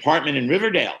 he had an apartment in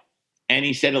Riverdale. And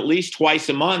he said at least twice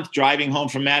a month, driving home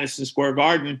from Madison Square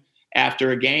Garden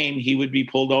after a game, he would be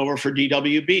pulled over for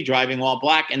DWB, driving while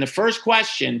black. And the first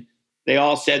question they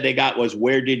all said they got was,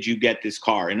 where did you get this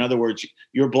car? In other words,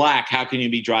 you're black. How can you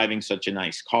be driving such a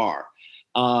nice car?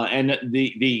 And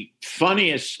the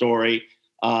funniest story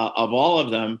of all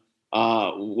of them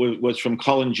was from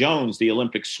Cullen Jones, the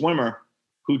Olympic swimmer,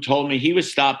 who told me he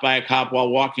was stopped by a cop while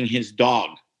walking his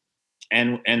dog.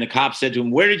 And the cop said to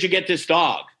him, "Where did you get this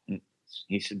dog?" And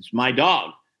he said, "It's my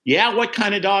dog." "Yeah, what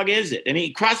kind of dog is it?" And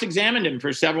he cross-examined him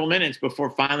for several minutes before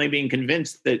finally being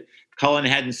convinced that Cullen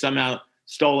hadn't somehow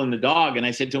stolen the dog. And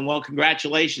I said to him, "Well,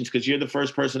 congratulations, because you're the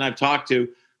first person I've talked to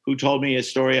who told me a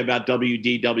story about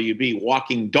WDWB,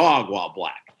 walking dog while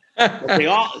black."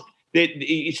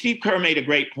 Steve Kerr made a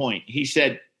great point. He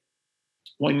said,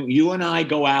 when you and I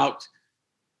go out,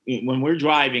 when we're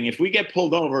driving, if we get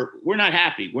pulled over, we're not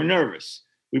happy. We're nervous.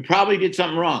 We probably did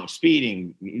something wrong,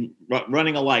 speeding,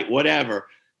 running a light, whatever.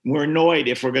 We're annoyed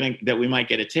that we might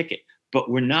get a ticket, but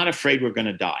we're not afraid we're going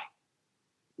to die.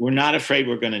 We're not afraid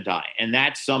we're going to die. And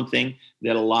that's something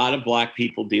that a lot of black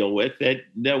people deal with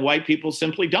that white people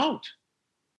simply don't.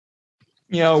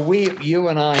 You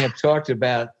and I have talked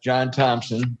about John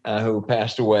Thompson, who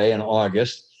passed away in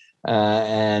August.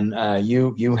 And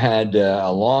you had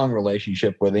a long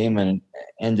relationship with him and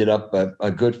ended up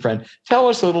a good friend. Tell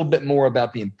us a little bit more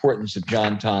about the importance of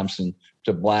John Thompson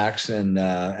to blacks and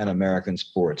American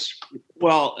sports.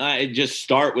 Well, I just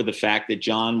start with the fact that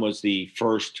John was the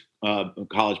first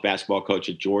college basketball coach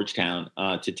at Georgetown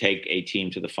to take a team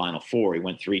to the Final Four. He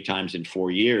went 3 times in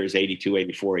 4 years, 82,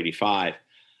 84, 85.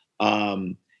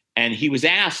 And he was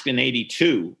asked in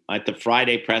 82 at the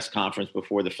Friday press conference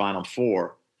before the Final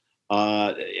Four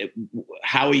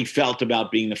how he felt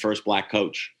about being the first black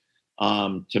coach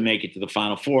to make it to the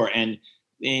Final Four. And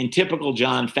in typical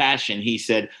John fashion, he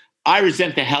said, "I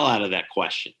resent the hell out of that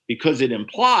question because it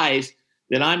implies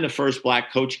that I'm the first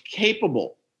black coach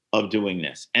capable of doing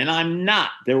this. And I'm not.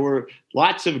 There were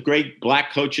lots of great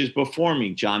black coaches before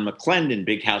me, John McClendon,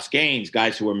 Big House Gaines,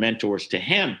 guys who were mentors to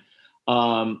him.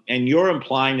 And you're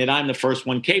implying that I'm the first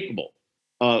one capable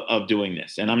of doing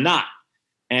this, and I'm not."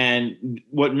 And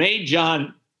what made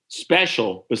John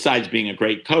special, besides being a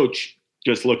great coach,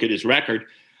 just look at his record,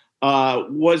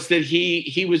 was that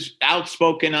he was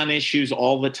outspoken on issues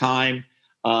all the time.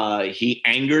 He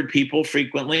angered people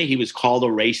frequently. He was called a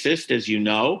racist, as you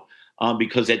know,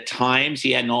 because at times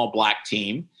he had an all-black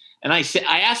team. And I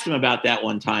asked him about that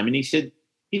one time, and he said,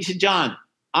 "John,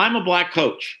 I'm a black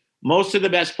coach. Most of the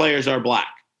best players are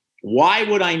black. Why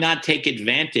would I not take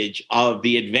advantage of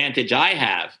the advantage I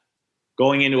have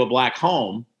going into a black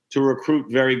home to recruit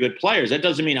very good players? That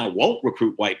doesn't mean I won't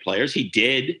recruit white players." He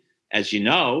did, as you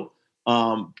know.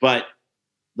 But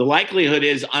the likelihood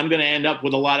is I'm going to end up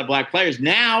with a lot of black players.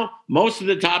 Now, most of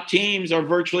the top teams are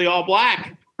virtually all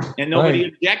black, and nobody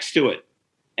objects to it.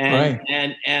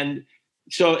 And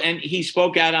so he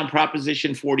spoke out on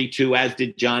Proposition 42, as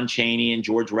did John Chaney and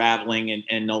George Raveling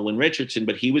and Nolan Richardson.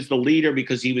 But he was the leader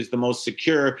because he was the most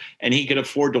secure, and he could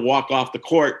afford to walk off the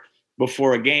court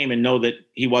before a game and know that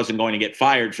he wasn't going to get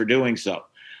fired for doing so.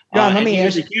 John, let me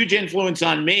ask you. He was a huge influence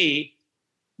on me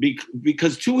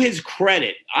because, to his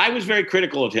credit, I was very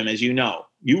critical of him, as you know.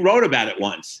 You wrote about it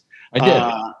once.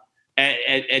 I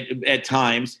did. At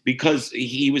times, because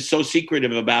he was so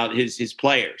secretive about his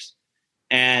players.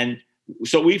 And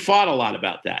so we fought a lot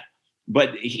about that.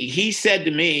 But he said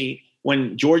to me,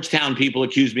 when Georgetown people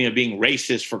accused me of being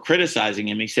racist for criticizing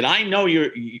him, he said, "I know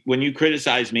when you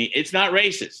criticize me, it's not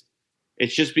racist.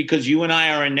 It's just because you and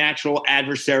I are in natural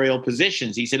adversarial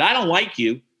positions." He said, "I don't like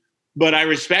you, but I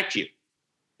respect you."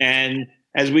 And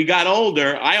as we got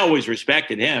older, I always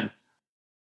respected him.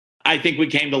 I think we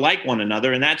came to like one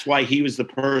another, and that's why he was the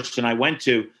person I went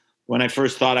to when I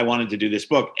first thought I wanted to do this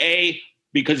book. A,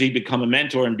 because he'd become a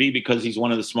mentor, and B, because he's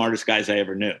one of the smartest guys I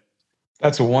ever knew.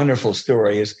 That's a wonderful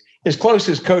story. His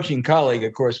closest coaching colleague,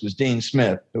 of course, was Dean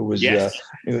Smith, who was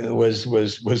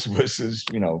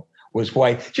was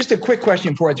white. Just a quick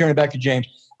question before I turn it back to James.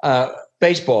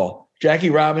 Baseball. Jackie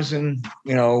Robinson,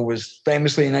 was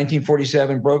famously in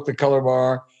 1947 broke the color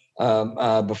bar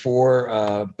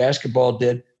before basketball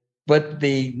did. But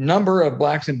the number of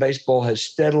blacks in baseball has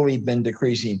steadily been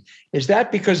decreasing. Is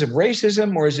that because of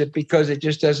racism, or is it because it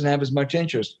just doesn't have as much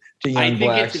interest to young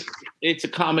blacks? I think it's a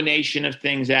combination of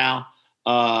things, Al.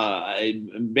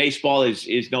 Baseball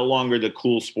is no longer the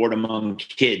cool sport among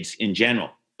kids in general.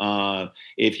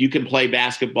 If you can play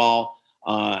basketball,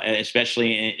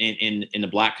 especially in the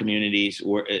black communities,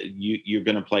 where you're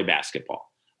going to play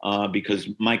basketball because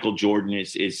Michael Jordan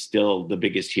is still the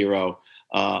biggest hero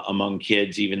among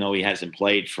kids, even though he hasn't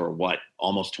played for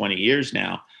almost 20 years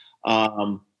now.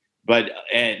 But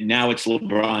now it's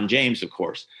LeBron James, of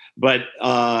course. But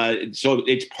so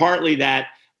it's partly that,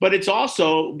 but it's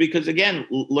also because, again,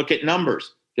 look at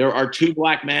numbers. There are 2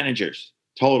 black managers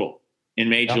total in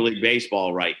Major League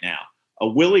Baseball right now.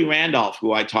 Willie Randolph,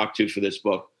 who I talked to for this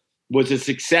book, was a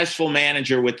successful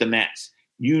manager with the Mets.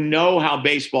 You know how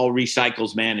baseball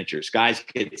recycles managers. Guys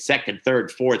get second,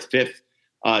 third, fourth, fifth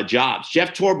jobs.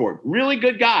 Jeff Torborg, really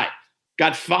good guy,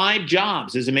 got 5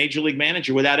 jobs as a major league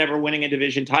manager without ever winning a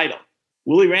division title.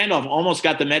 Willie Randolph almost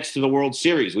got the Mets to the World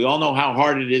Series. We all know how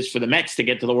hard it is for the Mets to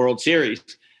get to the World Series.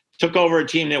 Took over a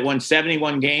team that won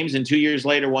 71 games and 2 years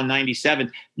later won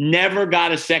 97. Never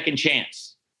got a second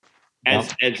chance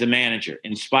as a manager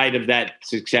in spite of that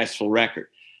successful record.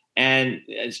 And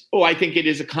I think it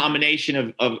is a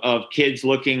combination of kids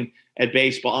looking at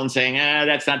baseball and saying,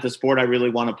 that's not the sport I really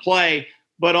want to play,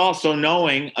 but also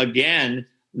knowing, again,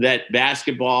 that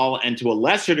basketball and to a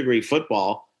lesser degree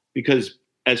football, because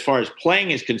as far as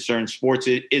playing is concerned, sports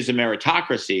is a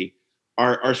meritocracy,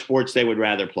 are sports they would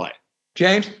rather play.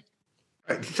 James?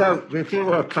 So if you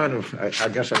were kind of, I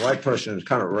guess, a white person who's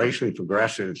kind of racially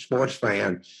progressive sports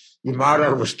fan, your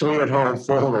motto was 3 at home,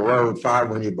 4 on the road, 5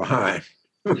 when you're behind.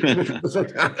 Do you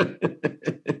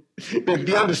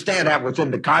understand that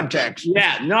within the context?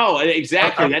 Yeah, no,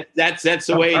 exactly. That's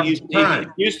the way it used to be. It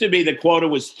used to be the quota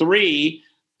was 3,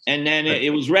 and then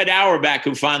it was Red Auerbach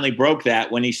who finally broke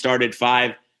that when he started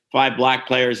five black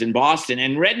players in Boston.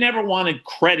 And Red never wanted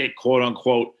credit, quote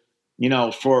unquote,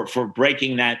 for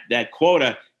breaking that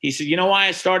quota. He said, you know why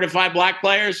I started 5 black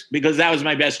players? Because that was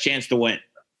my best chance to win.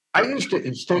 I used to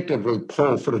instinctively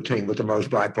pull for the team with the most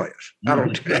black players. I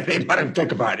don't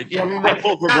think about it. I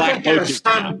pull for black coaches.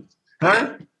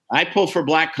 Huh? I pull for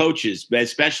black coaches,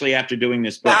 especially after doing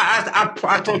this book.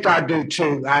 I think I do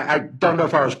too. I don't know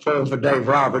if I was pulling for Dave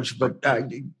Roberts, but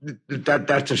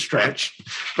that's a stretch.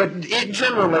 But in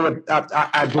general,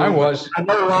 I do. I was. I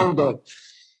no longer.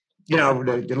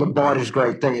 The Lombardi's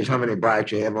great thing is how many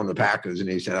blacks you have on the Packers, and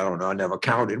he said, I don't know, I never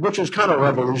counted, which was kind of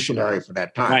revolutionary for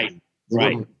that time.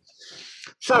 Right.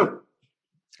 So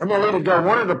I'm going to let it go.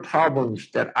 One of the problems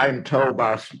that I'm told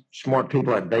by smart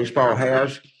people at baseball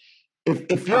has,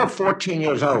 if you're 14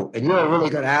 years old and you're a really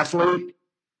good athlete,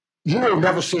 you will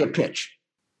never see a pitch.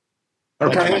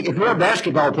 Okay? Right. If you're a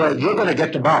basketball player, you're going to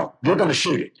get the ball. You're going to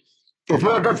shoot it. If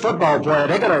you're a good football player,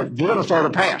 you're going to throw the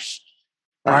pass.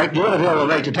 All right? You're going to be able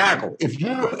to make the tackle. If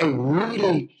you're a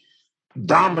really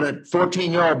dominant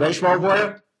 14-year-old baseball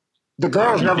player, the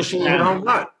girls never see you home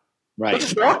run. Right. They're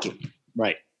just walking.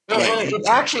 Right. It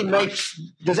actually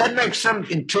does that make some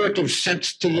intuitive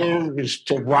sense to you as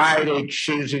to why they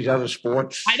choose these other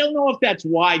sports? I don't know if that's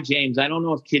why, James. I don't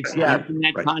know if kids think in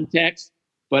that context,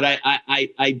 but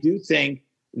I do think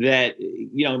that,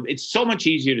 it's so much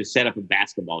easier to set up a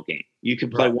basketball game. You can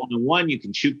play one-on-one, you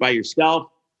can shoot by yourself.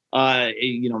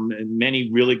 Many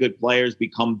really good players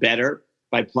become better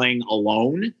by playing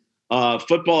alone.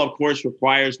 Football, of course,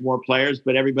 requires more players,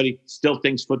 but everybody still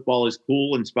thinks football is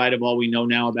cool in spite of all we know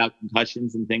now about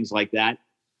concussions and things like that.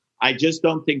 I just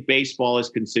don't think baseball is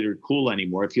considered cool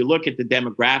anymore. If you look at the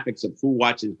demographics of who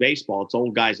watches baseball, it's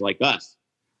old guys like us.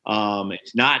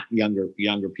 It's not younger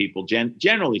people,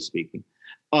 generally speaking.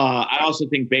 I also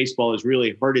think baseball has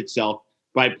really hurt itself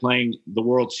by playing the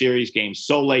World Series games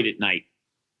so late at night.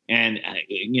 And,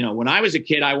 when I was a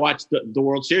kid, I watched the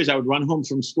World Series. I would run home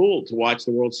from school to watch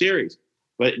the World Series.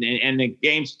 And the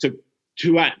games took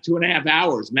 2.5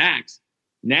 hours max.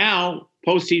 Now,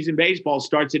 postseason baseball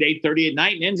starts at 8:30 at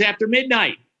night and ends after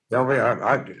midnight.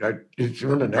 It's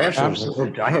in the Nationals.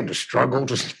 I had to struggle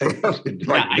to stay up.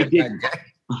 I did,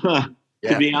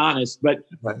 to be honest. But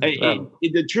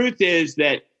the truth is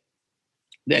that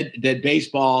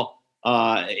baseball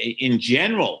in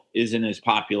general isn't as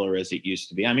popular as it used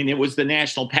to be. I mean, it was the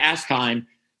national pastime.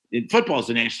 Football is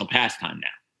the national pastime now.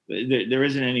 There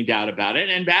isn't any doubt about it.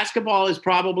 And basketball is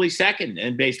probably second,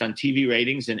 and based on TV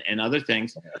ratings and other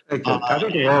things. I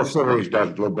think the World Series does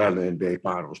a little better than the NBA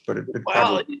Finals, but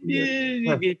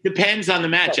it depends on the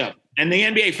matchup. And the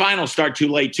NBA Finals start too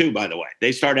late too, by the way.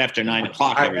 They start after 9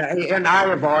 o'clock. And I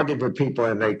have argued with people,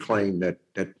 and they claim that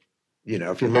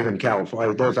if you live in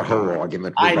California, there's a whole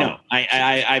argument. I know.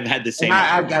 I've had the same.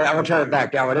 I will turn it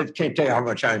back down. I can't tell you how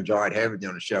much I enjoyed having you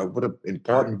on the show. What an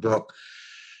important book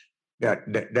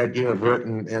that you have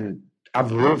written. And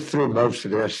I've lived through most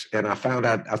of this, and I thought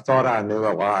I knew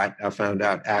a lot. I found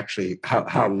out actually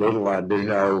how little I do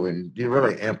know, and you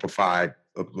really amplified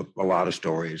a lot of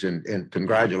stories. And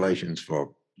congratulations for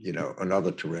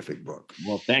another terrific book.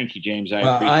 Well, thank you, James. I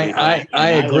appreciate that. I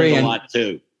agree a lot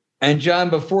too. And John,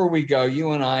 before we go,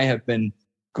 you and I have been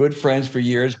good friends for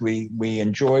years. We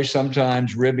enjoy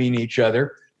sometimes ribbing each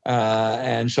other.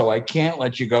 And so I can't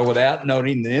let you go without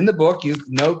noting that in the book, you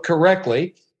note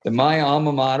correctly that my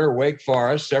alma mater, Wake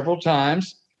Forest, several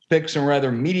times picked some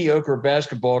rather mediocre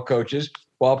basketball coaches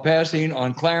while passing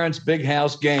on Clarence Big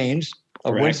House Gaines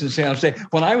of Correct. Winston-Salem State.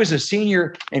 When I was a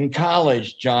senior in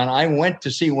college, John, I went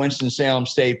to see Winston-Salem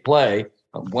State play,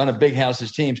 one of Big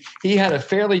House's teams. He had a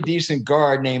fairly decent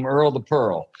guard named Earl the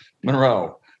Pearl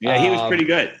Monroe. Yeah, he was pretty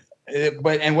good.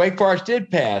 And Wake Forest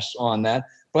did pass on that.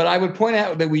 But I would point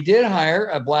out that we did hire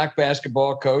a black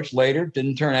basketball coach later.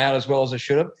 Didn't turn out as well as it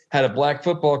should have. Had a black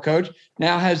football coach.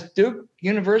 Now, has Duke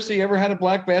University ever had a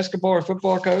black basketball or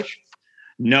football coach?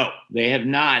 No, they have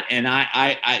not. And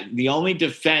I the only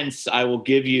defense I will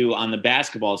give you on the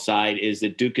basketball side is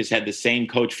that Duke has had the same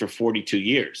coach for 42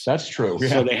 years. That's true.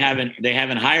 So they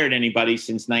haven't hired anybody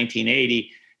since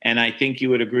 1980. And I think you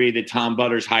would agree that Tom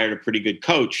Butters hired a pretty good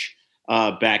coach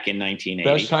back in 1980.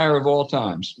 Best hire of all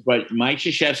times. But Mike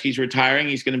Krzyzewski's retiring.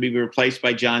 He's going to be replaced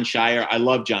by John Shire. I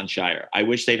love John Shire. I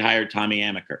wish they'd hired Tommy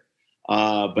Amaker.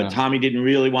 But Tommy didn't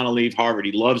really want to leave Harvard.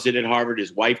 He loves it at Harvard.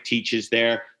 His wife teaches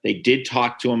there. They did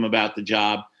talk to him about the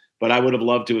job, but I would have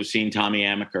loved to have seen Tommy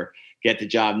Amaker get the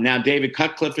job. Now, David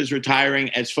Cutcliffe is retiring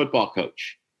as football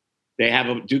coach.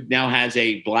 Duke now has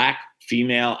a black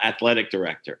female athletic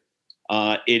director.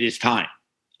 It is time,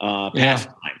 past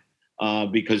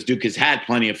time, because Duke has had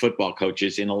plenty of football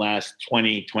coaches in the last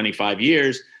 20, 25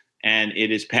 years, and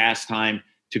it is past time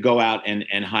to go out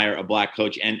and hire a black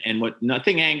coach. And what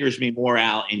nothing angers me more,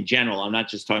 Al, in general, I'm not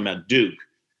just talking about Duke,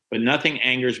 but nothing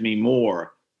angers me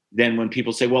more than when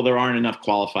people say, well, there aren't enough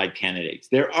qualified candidates.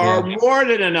 There are more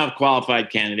than enough qualified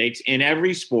candidates in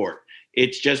every sport.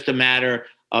 It's just a matter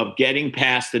of getting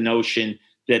past the notion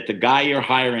that the guy you're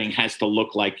hiring has to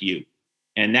look like you.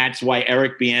 And that's why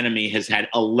Eric Bieniemy has had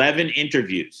 11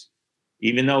 interviews,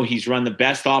 even though he's run the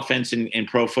best offense in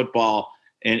pro football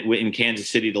in Kansas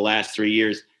City the last 3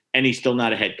 years, and he's still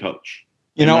not a head coach.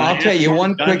 I'll tell you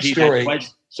one quick story.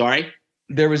 Sorry?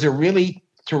 There was a really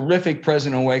terrific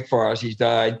president of Wake Forest. He's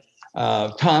died,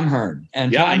 Tom Hearn.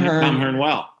 And I knew Tom Hearn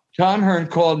well. Tom Hearn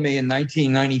called me in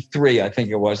 1993, I think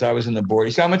it was. I was in the board.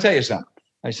 He said, I'm going to tell you something.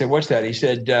 I said, what's that? He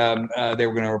said, they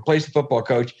were going to replace the football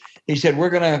coach. He said, we're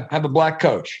going to have a black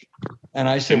coach. And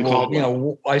I said,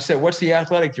 what's the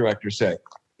athletic director say?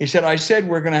 He said, I said,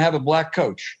 we're going to have a black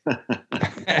coach.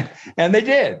 And they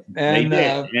did. And, they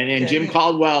did. And Jim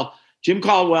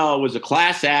Caldwell was a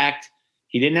class act.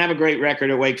 He didn't have a great record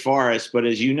at Wake Forest, but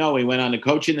as you know, he went on to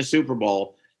coach in the Super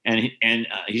Bowl. And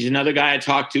he's another guy I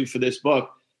talked to for this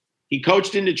book. He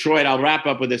coached in Detroit. I'll wrap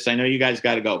up with this. I know you guys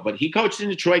got to go. But he coached in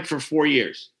Detroit for 4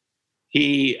 years.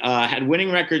 He had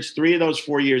winning records 3 of those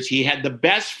 4 years. He had the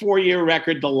best 4-year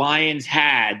record the Lions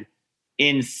had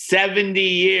in 70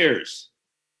 years,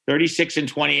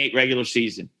 36-28 regular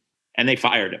season. And they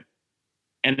fired him.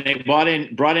 And they brought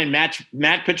in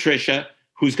Matt Patricia,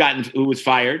 who was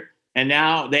fired. And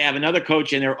now they have another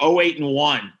coach, and they're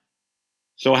 0-8-1.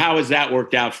 So how has that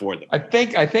worked out for them? I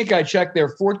think I checked.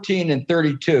 They're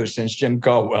 14-32 since Jim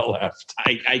Caldwell left.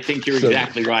 I think you're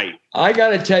exactly right. I got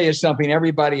to tell you something,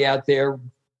 everybody out there.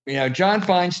 John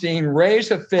Feinstein,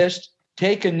 raise a fist,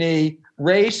 take a knee,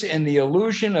 race in the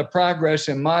illusion of progress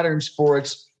in modern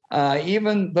sports.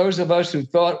 Even those of us who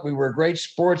thought we were great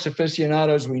sports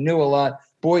aficionados, we knew a lot.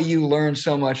 Boy, you learned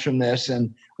so much from this.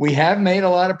 And we have made a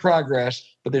lot of progress,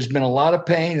 but there's been a lot of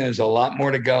pain. There's a lot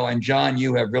more to go. And John,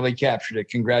 you have really captured it.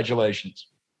 Congratulations.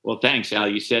 Well, thanks, Al.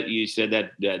 You said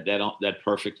that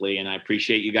perfectly, and I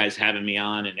appreciate you guys having me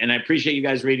on, and I appreciate you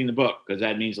guys reading the book because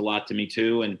that means a lot to me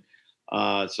too. And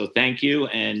so thank you,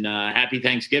 and happy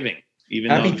Thanksgiving.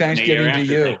 Happy Thanksgiving to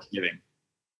you. Thanksgiving.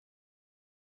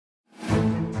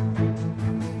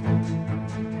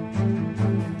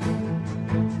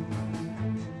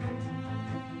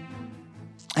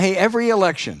 Hey, every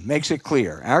election makes it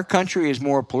clear our country is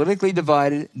more politically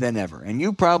divided than ever, and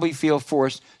you probably feel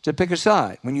forced to pick a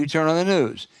side when you turn on the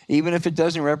news, even if it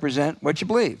doesn't represent what you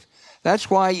believe.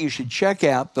 That's why you should check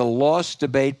out the Lost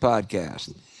Debate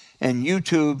podcast and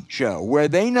YouTube show, where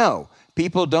they know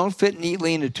people don't fit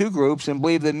neatly into two groups and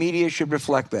believe the media should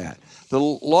reflect that. The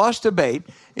Lost Debate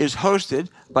is hosted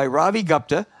by Ravi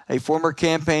Gupta, a former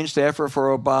campaign staffer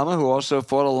for Obama who also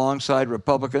fought alongside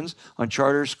Republicans on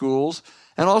charter schools,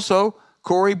 and also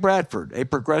Corey Bradford, a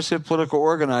progressive political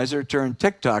organizer turned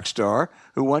TikTok star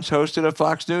who once hosted a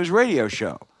Fox News radio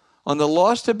show. On the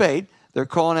Lost Debate, they're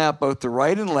calling out both the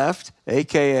right and left,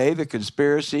 a.k.a. the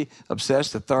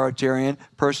conspiracy-obsessed authoritarian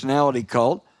personality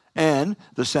cult, and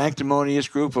the sanctimonious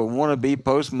group of wannabe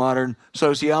postmodern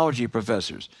sociology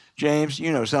professors. James,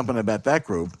 you know something about that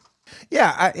group.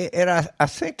 Yeah, I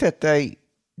think that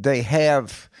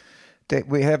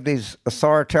we have these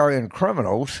authoritarian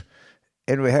criminals,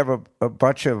 and we have a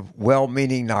bunch of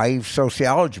well-meaning, naive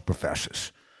sociology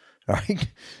professors. Right?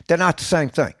 They're not the same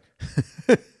thing.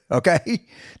 Okay,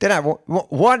 then I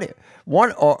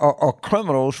one are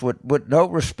criminals with no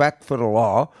respect for the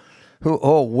law, who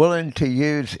are willing to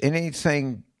use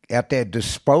anything at their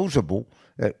disposal,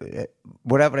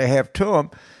 whatever they have to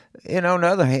them. And on the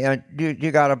other hand,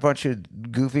 you got a bunch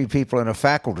of goofy people in a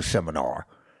faculty seminar,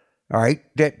 all right,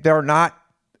 that they're not.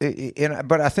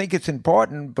 But I think it's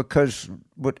important because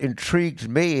what intrigues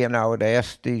me, and I would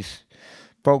ask these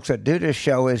folks that do this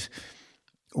show, is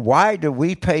why do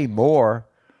we pay more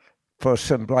for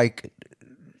some, like,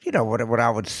 what I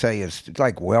would say is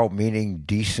like well-meaning,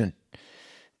 decent,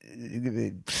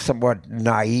 somewhat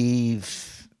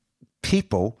naive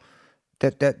people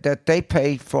that they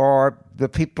pay for the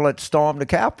people that stormed the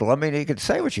Capitol? I mean, you can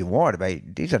say what you want. I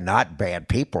mean, these are not bad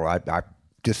people. I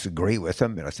disagree with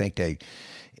them, and I think they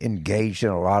engaged in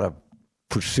a lot of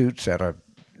pursuits that are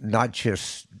not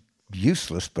just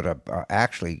useless, but are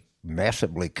actually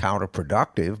massively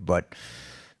counterproductive. But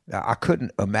I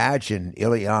couldn't imagine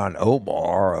Ilhan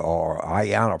Omar or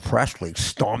Ayanna Pressley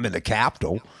storming the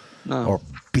Capitol or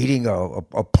beating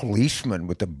a policeman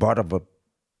with the butt of a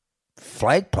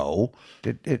flagpole.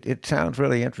 It sounds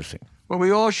really interesting. Well,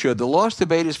 we all should. The lost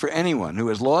debate is for anyone who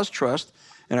has lost trust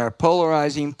in our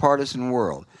polarizing partisan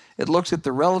world. It looks at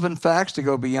the relevant facts to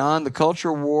go beyond the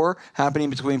culture war happening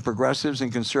between progressives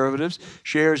and conservatives,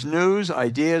 shares news,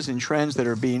 ideas, and trends that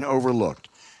are being overlooked.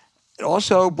 It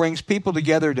also brings people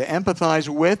together to empathize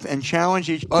with and challenge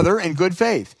each other in good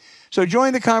faith. So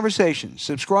join the conversation.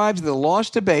 Subscribe to The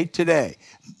Lost Debate today.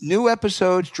 New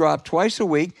episodes drop twice a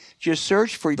week. Just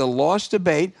search for The Lost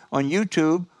Debate on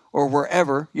YouTube or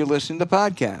wherever you listen to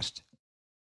podcasts.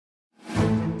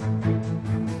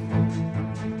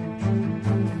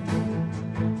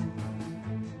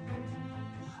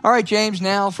 All right, James,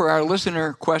 now for our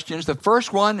listener questions. The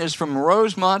first one is from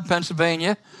Rosemont,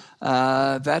 Pennsylvania.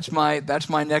 That's my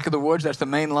neck of the woods. That's the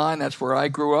main line. That's where I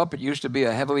grew up. It used to be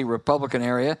a heavily Republican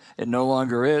area. It no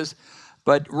longer is.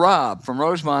 But Rob from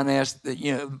Rosemont asked that,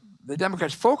 the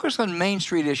Democrats focus on Main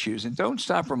Street issues and don't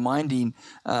stop reminding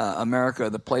America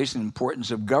of the place and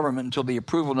importance of government until the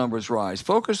approval numbers rise.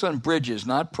 Focus on bridges,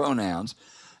 not pronouns.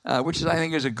 Which I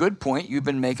think is a good point. You've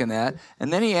been making that.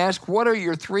 And then he asked, what are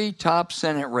your three top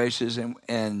Senate races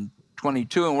in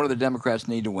 22, and what do the Democrats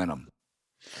need to win them?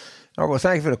 Oh, well,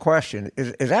 thank you for the question.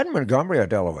 Is that in Montgomery or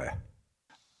Delaware?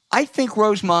 I think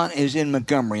Rosemont is in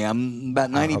Montgomery. I'm about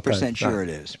 90% sure it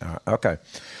is. Okay.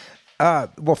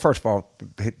 Well, first of all,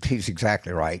 he's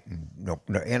exactly right.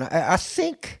 And I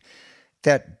think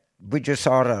that we just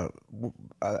ought to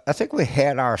I think we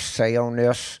had our say on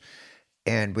this.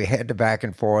 And we had the back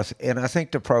and forth, and I think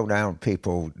the pronoun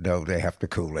people know they have to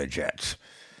cool their jets.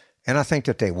 And I think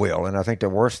that they will, and I think the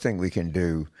worst thing we can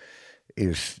do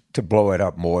is to blow it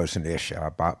up more as an issue.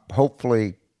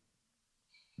 Hopefully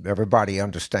everybody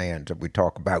understands that we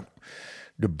talk about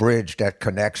the bridge that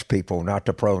connects people, not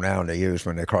the pronoun they use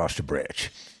when they cross the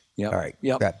bridge. Yep. All right.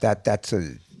 Yep. That's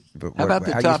a... How about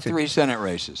the top three Senate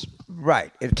races?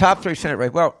 Right. The top three Senate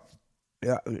races. Well,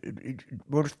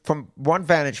 from one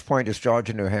vantage point is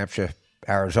Georgia, New Hampshire,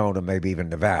 Arizona, maybe even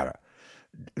Nevada.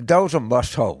 Those are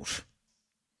must-holds.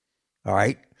 All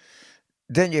right?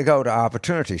 Then you go to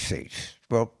opportunity seats.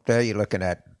 Well, there you're looking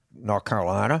at North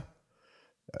Carolina.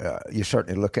 You're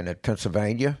certainly looking at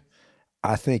Pennsylvania.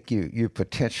 I think you're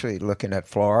potentially looking at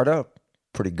Florida.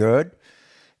 Pretty good.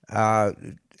 I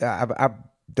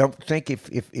don't think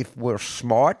if we're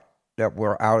smart, that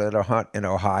we're out at a hunt in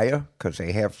Ohio because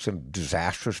they have some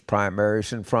disastrous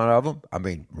primaries in front of them. I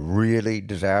mean, really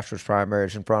disastrous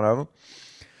primaries in front of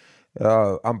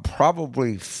them. I'm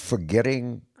probably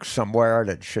forgetting somewhere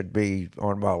that should be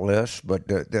on my list, but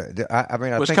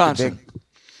I Wisconsin.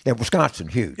 think Wisconsin,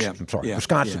 huge. Yeah. I'm sorry, Yeah.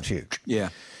 Wisconsin's huge. Yeah.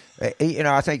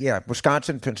 I think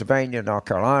Wisconsin, Pennsylvania, North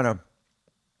Carolina,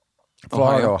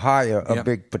 Florida, Ohio are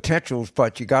big potentials,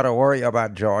 but you got to worry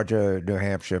about Georgia, New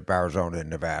Hampshire, Arizona, and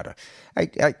Nevada.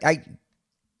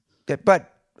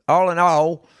 But all in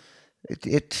all,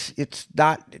 it's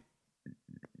not.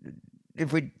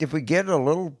 If we get a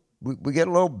little. We get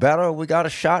a little better, we got a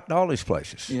shot in all these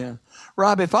places. Yeah.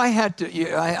 Rob, if I had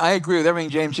to, I agree with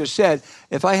everything James just said.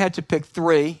 If I had to pick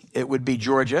three, it would be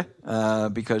Georgia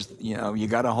because, you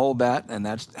got to hold that, and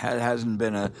that hasn't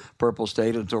been a purple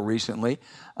state until recently.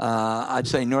 I'd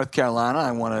say North Carolina.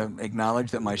 I want to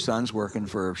acknowledge that my son's working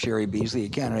for Sherry Beasley, a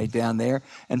candidate down there,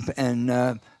 and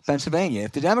Pennsylvania.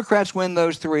 If the Democrats win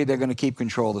those three, they're going to keep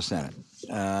control of the Senate.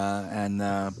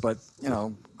 But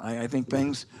I think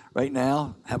things right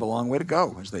now have a long way to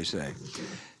go, as they say.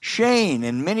 Shane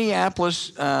in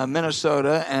Minneapolis,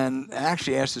 Minnesota, and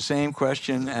actually asked the same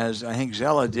question as I think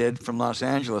Zella did from Los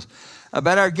Angeles.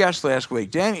 about our guest last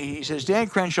week. He says, Dan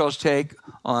Crenshaw's take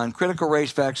on critical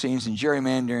race vaccines and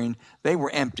gerrymandering, they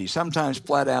were empty, sometimes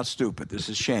flat out stupid. This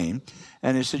is Shane.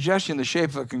 And his suggestion the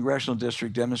shape of a congressional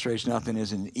district demonstrates nothing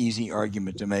is an easy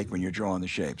argument to make when you're drawing the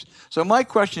shapes. So my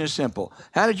question is simple.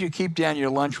 How did you keep down your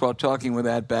lunch while talking with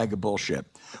that bag of bullshit?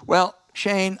 Well,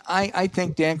 Shane, I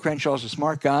think Dan Crenshaw's a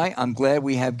smart guy. I'm glad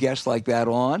we have guests like that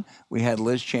on. We had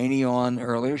Liz Cheney on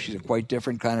earlier. She's a quite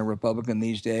different kind of Republican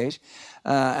these days.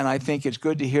 And I think it's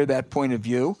good to hear that point of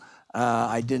view.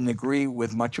 I didn't agree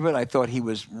with much of it. I thought he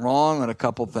was wrong on a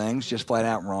couple things, just flat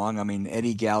out wrong. I mean,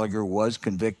 Eddie Gallagher was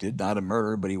convicted, not a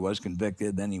murder, but he was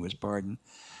convicted. Then he was pardoned.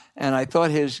 And I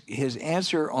thought his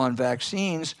answer on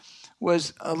vaccines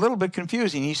was a little bit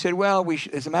confusing. He said, well,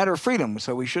 it's a matter of freedom,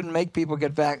 so we shouldn't make people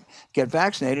get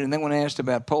vaccinated. And then when asked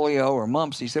about polio or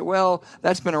mumps, he said, well,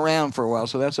 that's been around for a while,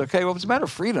 so that's okay. Well, if it's a matter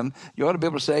of freedom, you ought to be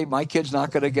able to say, my kid's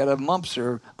not going to get a mumps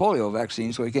or polio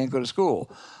vaccine, so he can't go to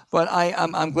school. But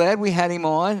I'm glad we had him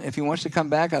on. If he wants to come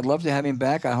back, I'd love to have him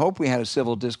back. I hope we had a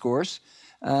civil discourse.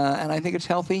 And I think it's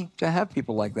healthy to have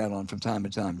people like that on from time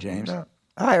to time, James.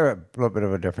 I have a little bit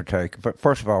of a different take. But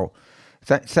first of all,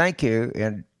 thank you.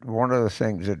 And one of the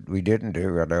things that we didn't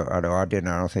do, I know I didn't,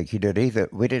 I don't think he did either,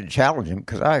 we didn't challenge him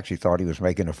because I actually thought he was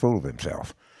making a fool of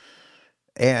himself.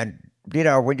 And,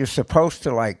 when you're supposed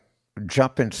to, like,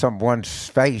 jump in someone's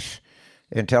face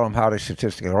and tell him how they're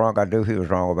statistically wrong, I knew he was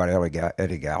wrong about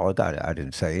Eddie Gallagher. I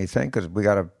didn't say anything because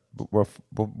we're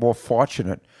more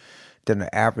fortunate than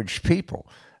the average people.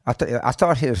 I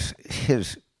thought his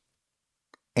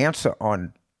answer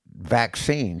on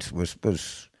vaccines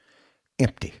was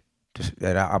empty.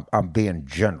 And I'm being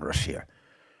generous here,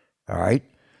 all right?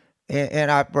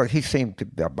 And he seemed to.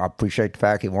 I appreciate the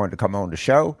fact he wanted to come on the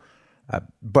show,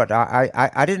 but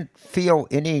I didn't feel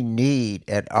any need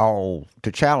at all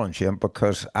to challenge him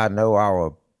because I know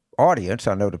our audience.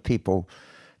 I know the people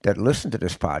that listen to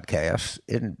this podcast,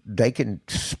 and they can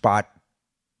spot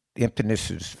emptiness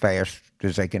as fast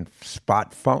as they can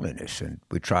spot phoniness, and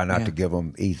we try not to give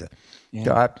them either. Yeah.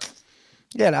 So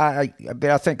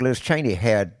I think Liz Cheney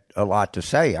had a lot to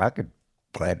say.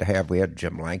 We had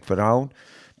Jim Langford on,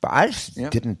 but I just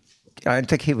didn't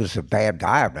think he was a bad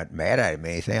guy. I'm not mad at him or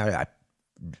anything. I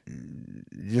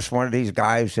just one of these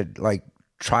guys that like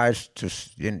tries to,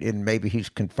 and maybe he's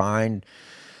confined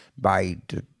by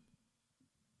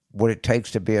what it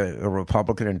takes to be a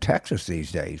Republican in Texas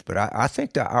these days. But I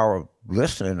think that our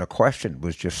listener in the question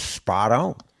was just spot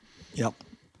on. Yep.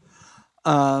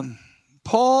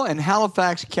 Paul in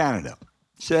Halifax, Canada,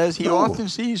 says he often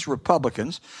sees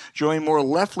Republicans join more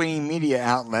left-leaning media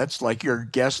outlets like your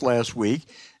guest last week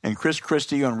and Chris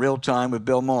Christie on Real Time with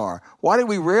Bill Maher. Why do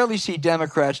we rarely see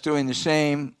Democrats doing the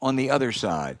same on the other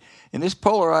side? In this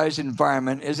polarized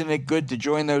environment, isn't it good to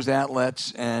join those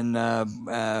outlets and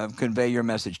convey your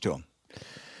message to them?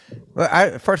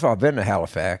 Well, first of all, I've been to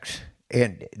Halifax,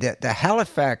 and the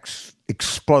Halifax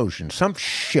explosion, some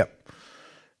ship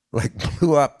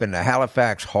blew up in the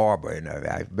Halifax harbor, and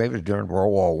maybe it was during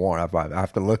World War I. I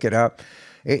have to look it up.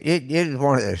 It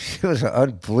was an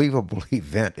unbelievable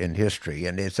event in history,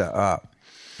 and it's the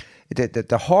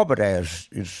harbor there is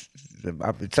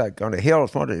it's like on a hill.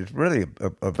 It's really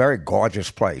a very gorgeous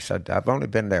place. I've only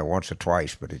been there once or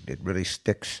twice, but it really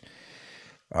sticks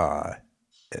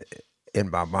in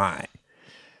my mind.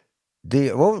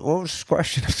 What was the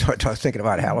question? I was thinking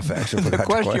about Halifax. The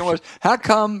question was, how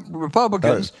come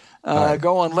Republicans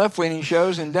go on left-leaning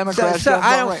shows and Democrats don't?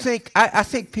 I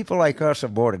think people like us are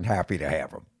more than happy to have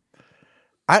them.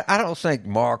 I don't think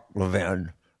Mark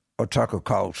Levin or Tucker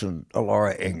Carlson or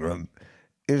Laura Ingraham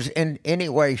is in any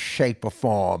way, shape, or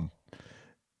form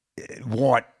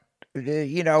for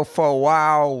a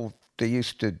while they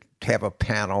used to have a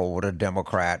panel with a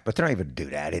Democrat, but they don't even do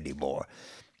that anymore.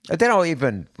 They don't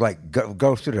even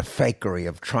go through the fakery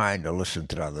of trying to listen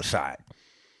to the other side.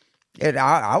 And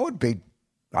I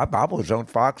was on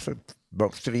Fox for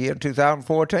most of the year in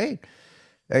 2014.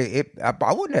 I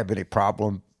wouldn't have any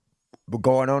problem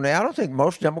going on there. I don't think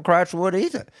most Democrats would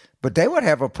either. But they would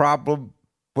have a problem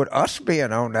with us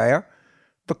being on there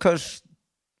because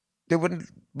we wouldn't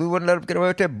let them get away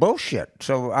with their bullshit.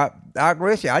 So I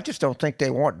agree with you. I just don't think they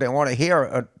want to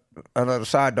hear another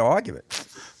side to argue it.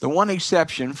 The one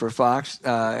exception for Fox,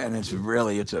 and it's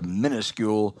a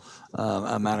minuscule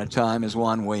amount of time, is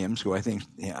Juan Williams, who I think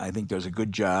does a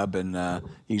good job, and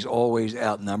he's always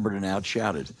outnumbered and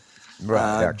outshouted.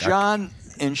 Right. John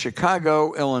in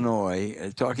Chicago,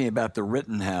 Illinois, talking about the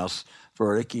Rittenhouse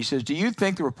verdict. He says, "Do you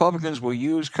think the Republicans will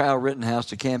use Kyle Rittenhouse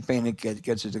to campaign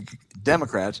against the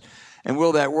Democrats? And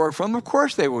will that work for them? Of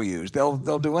course they will use. They'll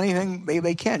do anything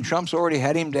they can. Trump's already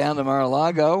had him down to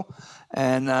Mar-a-Lago.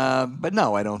 And but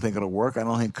no, I don't think it'll work. I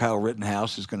don't think Kyle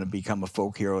Rittenhouse is going to become a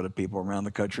folk hero to people around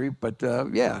the country. But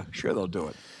yeah, sure they'll do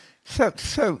it.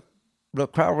 So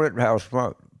look, Kyle Rittenhouse,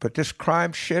 but this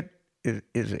crime shit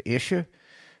is an issue,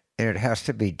 and it has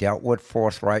to be dealt with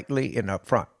forthrightly and up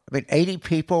front. I mean, 80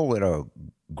 people in a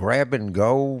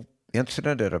grab-and-go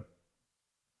incident at a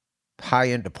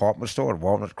high-end department store in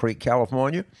Walnut Creek,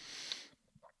 California.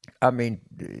 I mean,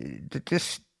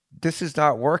 this is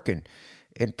not working,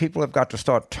 and people have got to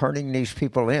start turning these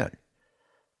people in.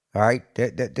 All right?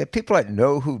 The people that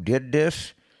know who did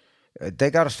this,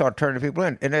 they got to start turning people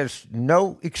in, and there's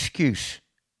no excuse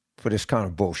for this kind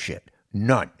of bullshit.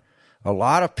 None. A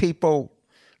lot of people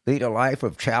lead a life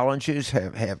of challenges,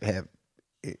 have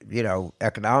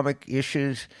economic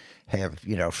issues, have,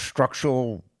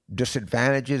 structural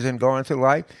disadvantages in going through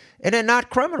life, and they're not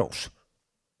criminals.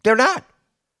 They're not.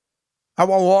 I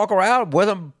will walk around with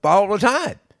them all the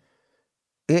time.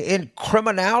 And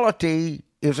criminality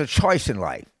is a choice in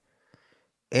life.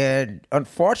 And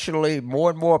unfortunately, more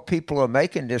and more people are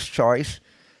making this choice,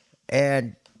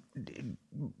 and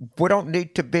we don't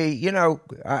need to be,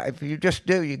 if you just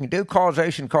do, you can do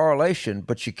causation, correlation,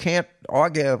 but you can't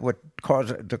argue with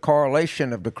the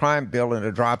correlation of the crime bill and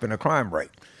the drop in the crime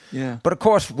rate. Yeah. But of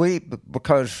course,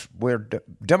 because we're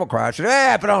Democrats,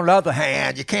 but on the other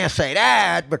hand, you can't say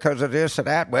that because of this or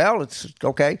that. Well, it's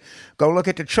okay. Go look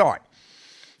at the chart.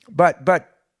 But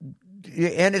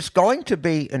and it's going to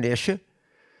be an issue.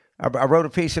 I wrote a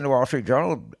piece in the Wall Street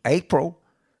Journal, April.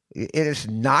 It is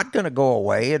not going to go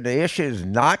away, and the issue is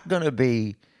not going to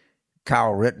be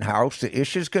Kyle Rittenhouse. The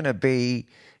issue is going to be,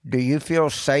 do you feel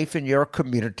safe in your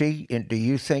community, and do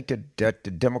you think that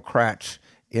the Democrats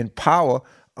in power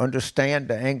understand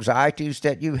the anxieties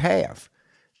that you have?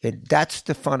 And that's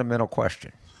the fundamental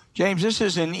question. James, this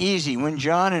isn't easy. When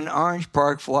John in Orange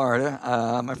Park, Florida,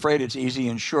 I'm afraid it's easy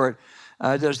and short,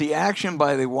 does the action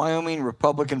by the Wyoming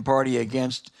Republican Party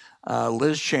against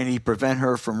Liz Cheney prevent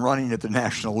her from running at the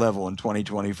national level in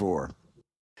 2024?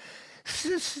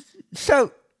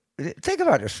 So think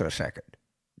about this for a second.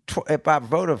 By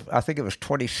vote of, I think it was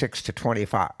 26 to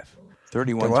 25,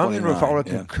 31, the Wyoming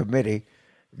Republican Committee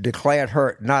declared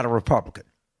her not a Republican.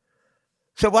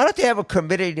 So why don't they have a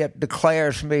committee that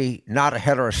declares me not a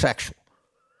heterosexual?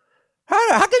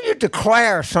 How can you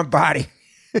declare somebody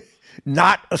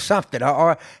not a something,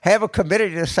 or have a committee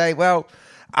to say, well,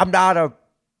 I'm not a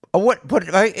what?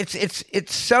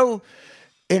 It's so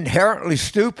inherently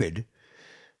stupid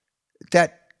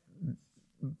that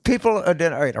people are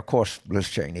then. Of course, Liz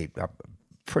Cheney, I'm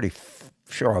pretty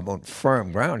sure I'm on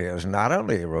firm ground here, is not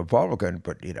only a Republican,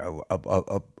 but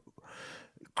a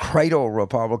cradle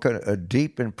Republican, a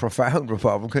deep and profound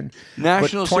Republican.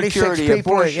 National security,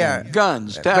 people, abortion,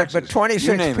 guns, taxes. But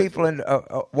 26 people in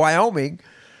Wyoming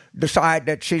decide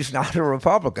that she's not a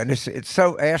Republican. It's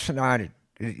so asinine,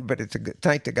 but it's a good.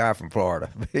 Thank the guy from Florida.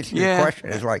 Your question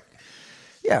is like,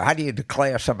 how do you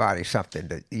declare somebody something?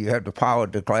 That you have the power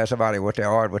to declare somebody what they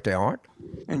are and what they aren't?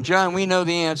 And John, we know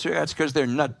the answer. That's because they're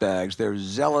nutbags. They're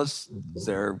zealous.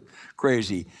 They're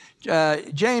crazy.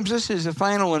 James, this is the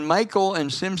final one. Michael in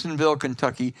Simpsonville,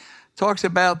 Kentucky, talks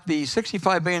about the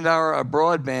 $65 billion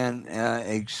broadband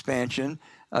expansion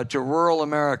to rural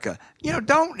America.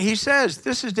 He says,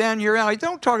 this is down your alley.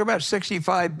 Don't talk about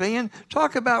 $65 billion.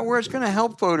 Talk about where it's going to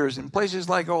help voters in places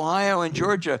like Ohio and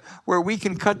Georgia, where we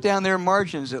can cut down their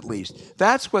margins at least.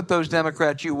 That's what those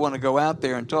Democrats you want to go out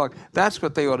there and talk. That's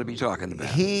what they ought to be talking about.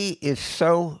 He is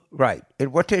so right.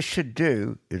 And what they should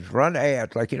do is run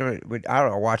ads. Like, I don't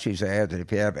know, watch these ads. And if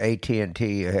you have AT&T,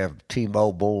 you have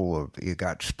T-Mobile, or you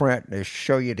got Sprint, and they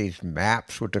show you these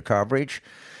maps with the coverage.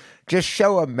 Just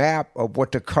show a map of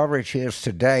what the coverage is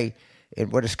today and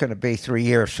what it's going to be 3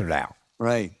 years from now.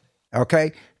 Right.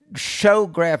 Okay? Show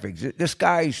graphics. This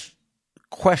guy's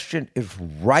question is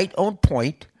right on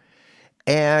point,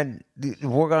 and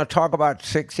we're going to talk about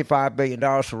 $65 billion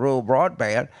for rural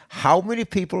broadband. How many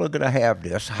people are going to have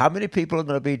this? How many people are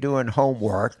going to be doing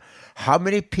homework? How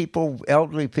many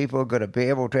elderly people are going to be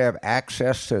able to have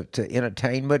access to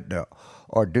entertainment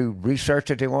or do research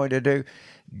that they want to do?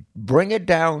 Bring it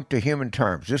down to human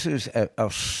terms. This is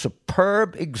a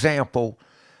superb example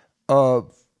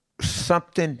of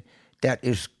something that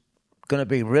is going to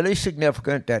be really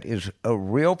significant, that is a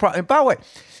real problem. And by the way,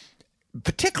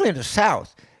 particularly in the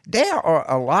South, there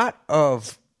are a lot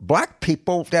of black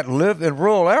people that live in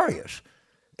rural areas.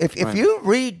 If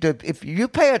you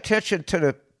pay attention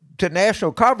to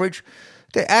national coverage,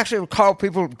 they actually call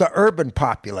people the urban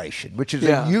population, which is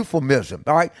a euphemism.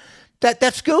 All right.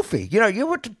 That's goofy. You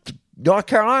went to North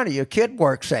Carolina, your kid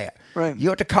works there. Right. You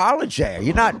went to college there.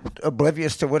 You're not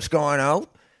oblivious to what's going on.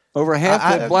 Over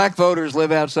half the black voters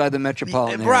live outside the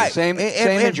metropolitan area. Right. Same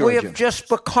and in Georgia.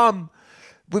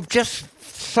 We've just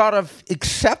sort of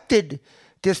accepted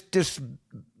this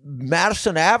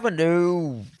Madison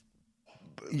Avenue,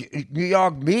 New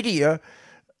York media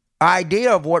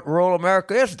idea of what rural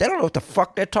America is. They don't know what the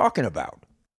fuck they're talking about.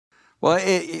 Well,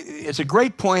 it's a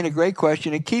great point, a great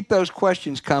question, and keep those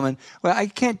questions coming. Well, I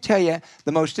can't tell you,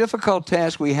 the most difficult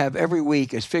task we have every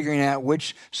week is figuring out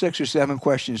which 6 or 7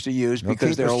 questions to use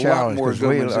because there are a lot more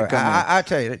good ones that come in. I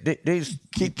tell you, these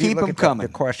keep them coming.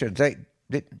 The questions, I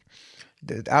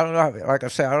don't know. Like I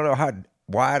said, I don't know how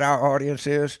wide our audience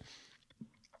is,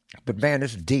 but man,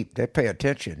 it's deep. They pay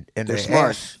attention and they're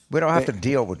smart. We don't have to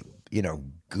deal with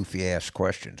goofy ass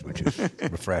questions, which is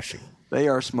refreshing. They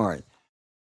are smart.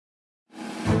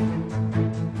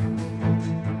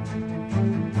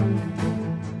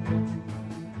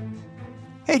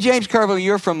 Hey, James Carville,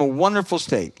 you're from a wonderful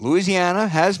state. Louisiana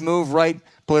has moved right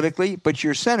politically, but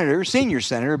your senior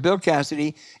senator, Bill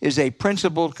Cassidy, is a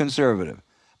principled conservative.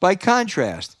 By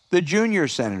contrast, the junior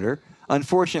senator,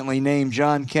 unfortunately named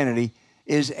John Kennedy,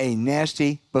 is a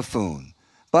nasty buffoon.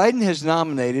 Biden has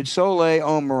nominated Soleil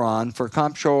Omaran for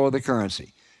comptroller of the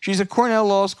currency. She's a Cornell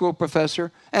Law School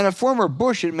professor and a former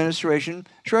Bush administration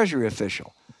Treasury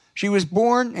official. She was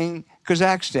born in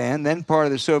Kazakhstan, then part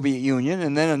of the Soviet Union,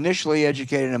 and then initially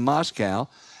educated in Moscow.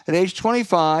 At age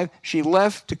 25, she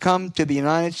left to come to the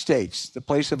United States, the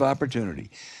place of opportunity.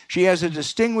 She has a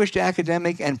distinguished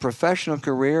academic and professional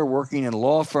career working in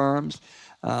law firms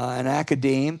and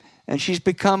academe, and she's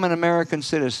become an American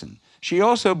citizen. She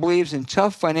also believes in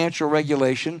tough financial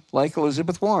regulation, like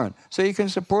Elizabeth Warren, so you can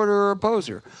support her or oppose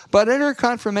her. But in her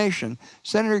confirmation,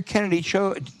 Senator Kennedy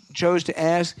chose to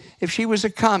ask if she was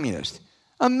a communist.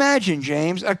 Imagine,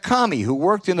 James, a commie who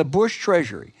worked in the Bush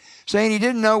Treasury, saying he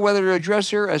didn't know whether to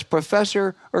address her as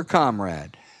professor or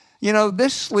comrade.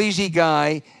 This sleazy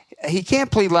guy, he can't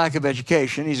plead lack of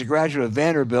education. He's a graduate of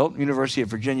Vanderbilt, University of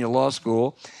Virginia Law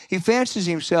School. He fancies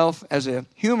himself as a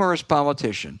humorous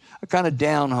politician, a kind of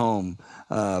down-home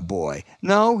boy.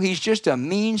 No, he's just a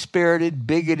mean-spirited,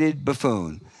 bigoted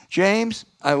buffoon. James,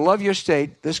 I love your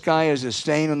state. This guy is a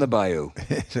stain on the bayou.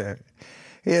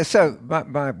 Yeah, so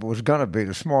my was going to be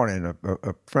this morning,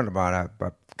 a friend of mine, I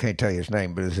can't tell you his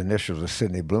name, but his initials are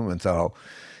Sidney Blumenthal,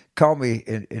 called me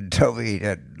and told me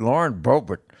that Lauren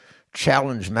Boebert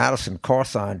challenged Madison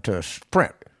Cawthorn to a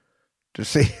sprint to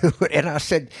see who, and I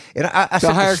said, I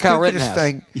said the stupidest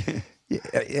thing.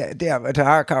 To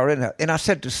hire Kyle Rittenhouse. And I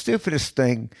said the stupidest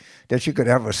thing that you could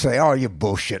ever say, oh, you're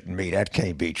bullshitting me. That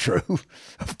can't be true.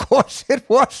 Of course it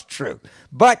was true.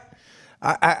 But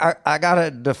I got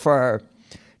to defer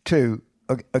to,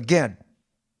 again,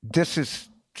 this is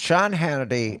Sean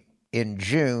Hannity in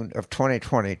June of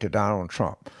 2020 to Donald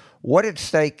Trump. What at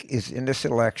stake is in this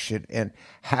election, and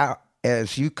how,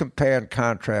 as you compare and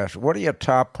contrast, what are your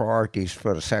top priorities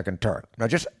for the second term? Now,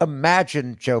 just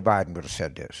imagine Joe Biden would have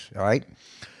said this, all right?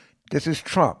 This is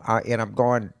Trump, and I'm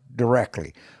going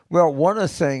directly. Well, one of the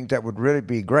things that would really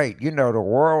be great,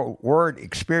 the word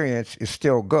experience is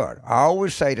still good. I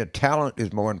always say that talent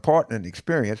is more important than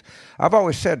experience. I've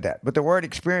always said that, but the word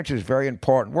experience is a very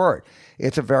important word.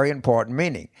 It's a very important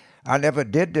meaning. I never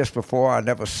did this before. I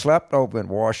never slept over in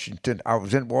Washington. I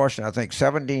was in Washington, I think,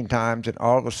 17 times, and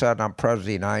all of a sudden I'm president of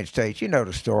the United States. You know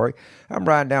the story. I'm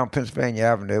riding down Pennsylvania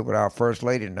Avenue with our First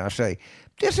Lady, and I say,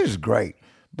 this is great.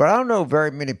 But I don't know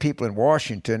very many people in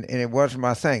Washington, and it wasn't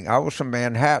my thing. I was from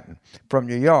Manhattan, from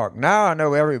New York. Now I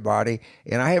know everybody,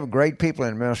 and I have great people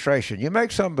in administration. You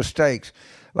make some mistakes,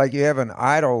 like you have an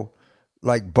idol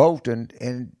like Bolton,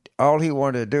 and all he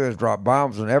wanted to do is drop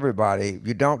bombs on everybody.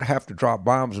 You don't have to drop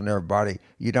bombs on everybody.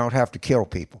 You don't have to kill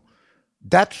people.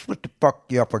 That's what the fuck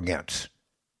you're up against.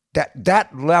 That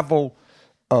level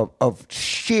of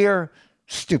sheer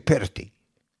stupidity.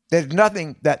 There's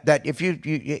nothing that if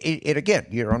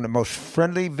you're on the most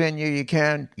friendly venue you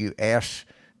can. You ask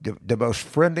the most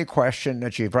friendly question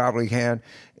that you probably can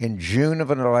in June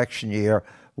of an election year.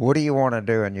 What do you want to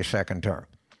do in your second term?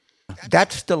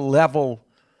 That's the level.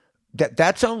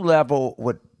 That's on level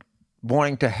with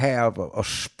wanting to have a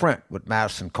sprint with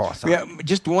Madison Cawthorn. Yeah,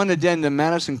 just one addendum.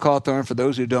 Madison Cawthorn, for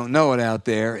those who don't know it out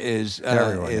there, is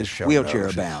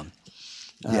wheelchair bound.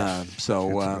 Yes.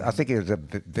 I think he was a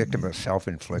victim of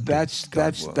self-inflicted.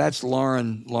 That's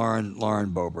Lauren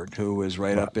Boebert, who is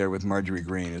right up there with Marjorie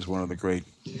Greene, is one of the great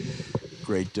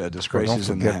disgraces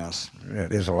in the House. Yeah,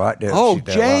 there's a lot there. Oh,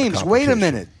 James, wait a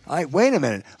minute.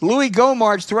 Louis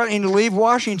Gohmart's threatening to leave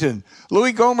Washington.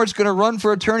 Louis Gohmart's going to run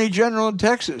for Attorney General in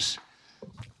Texas.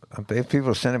 If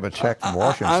people send him a check from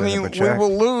Washington, we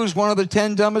will lose one of the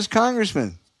 10 dumbest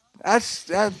congressmen. That's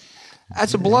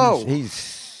a blow.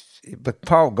 but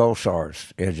Paul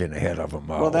Gosar's edging ahead of them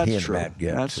all. Well, that's He and true. Matt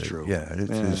Getz. That's true. Yeah,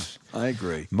 it's I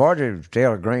agree. Marjorie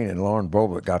Taylor Greene and Lauren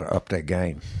Boebert got to up their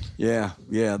game. Yeah,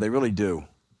 they really do.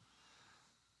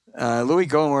 Louis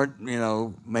Gohmert,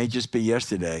 may just be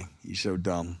yesterday. He's so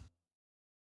dumb.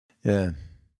 Yeah.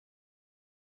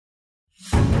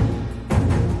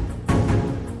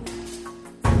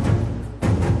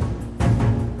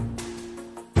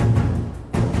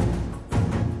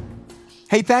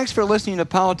 Hey, thanks for listening to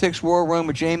Politics War Room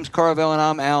with James Carville, and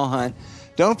I'm Al Hunt.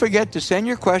 Don't forget to send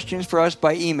your questions for us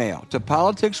by email to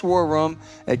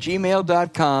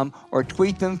politicswarroom@gmail.com or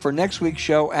tweet them for next week's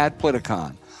show at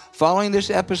Politicon. Following this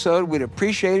episode, we'd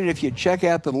appreciate it if you'd check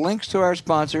out the links to our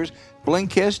sponsors,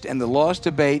 Blinkist and The Lost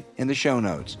Debate, in the show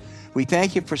notes. We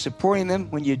thank you for supporting them.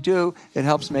 When you do, it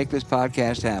helps make this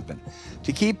podcast happen.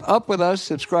 To keep up with us,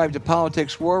 subscribe to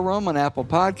Politics War Room on Apple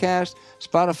Podcasts,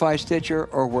 Spotify, Stitcher,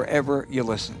 or wherever you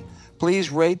listen. Please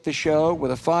rate the show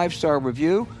with a 5-star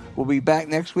review. We'll be back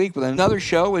next week with another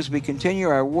show as we continue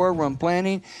our war room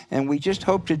planning, and we just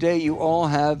hope today you all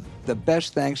have the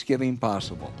best Thanksgiving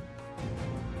possible.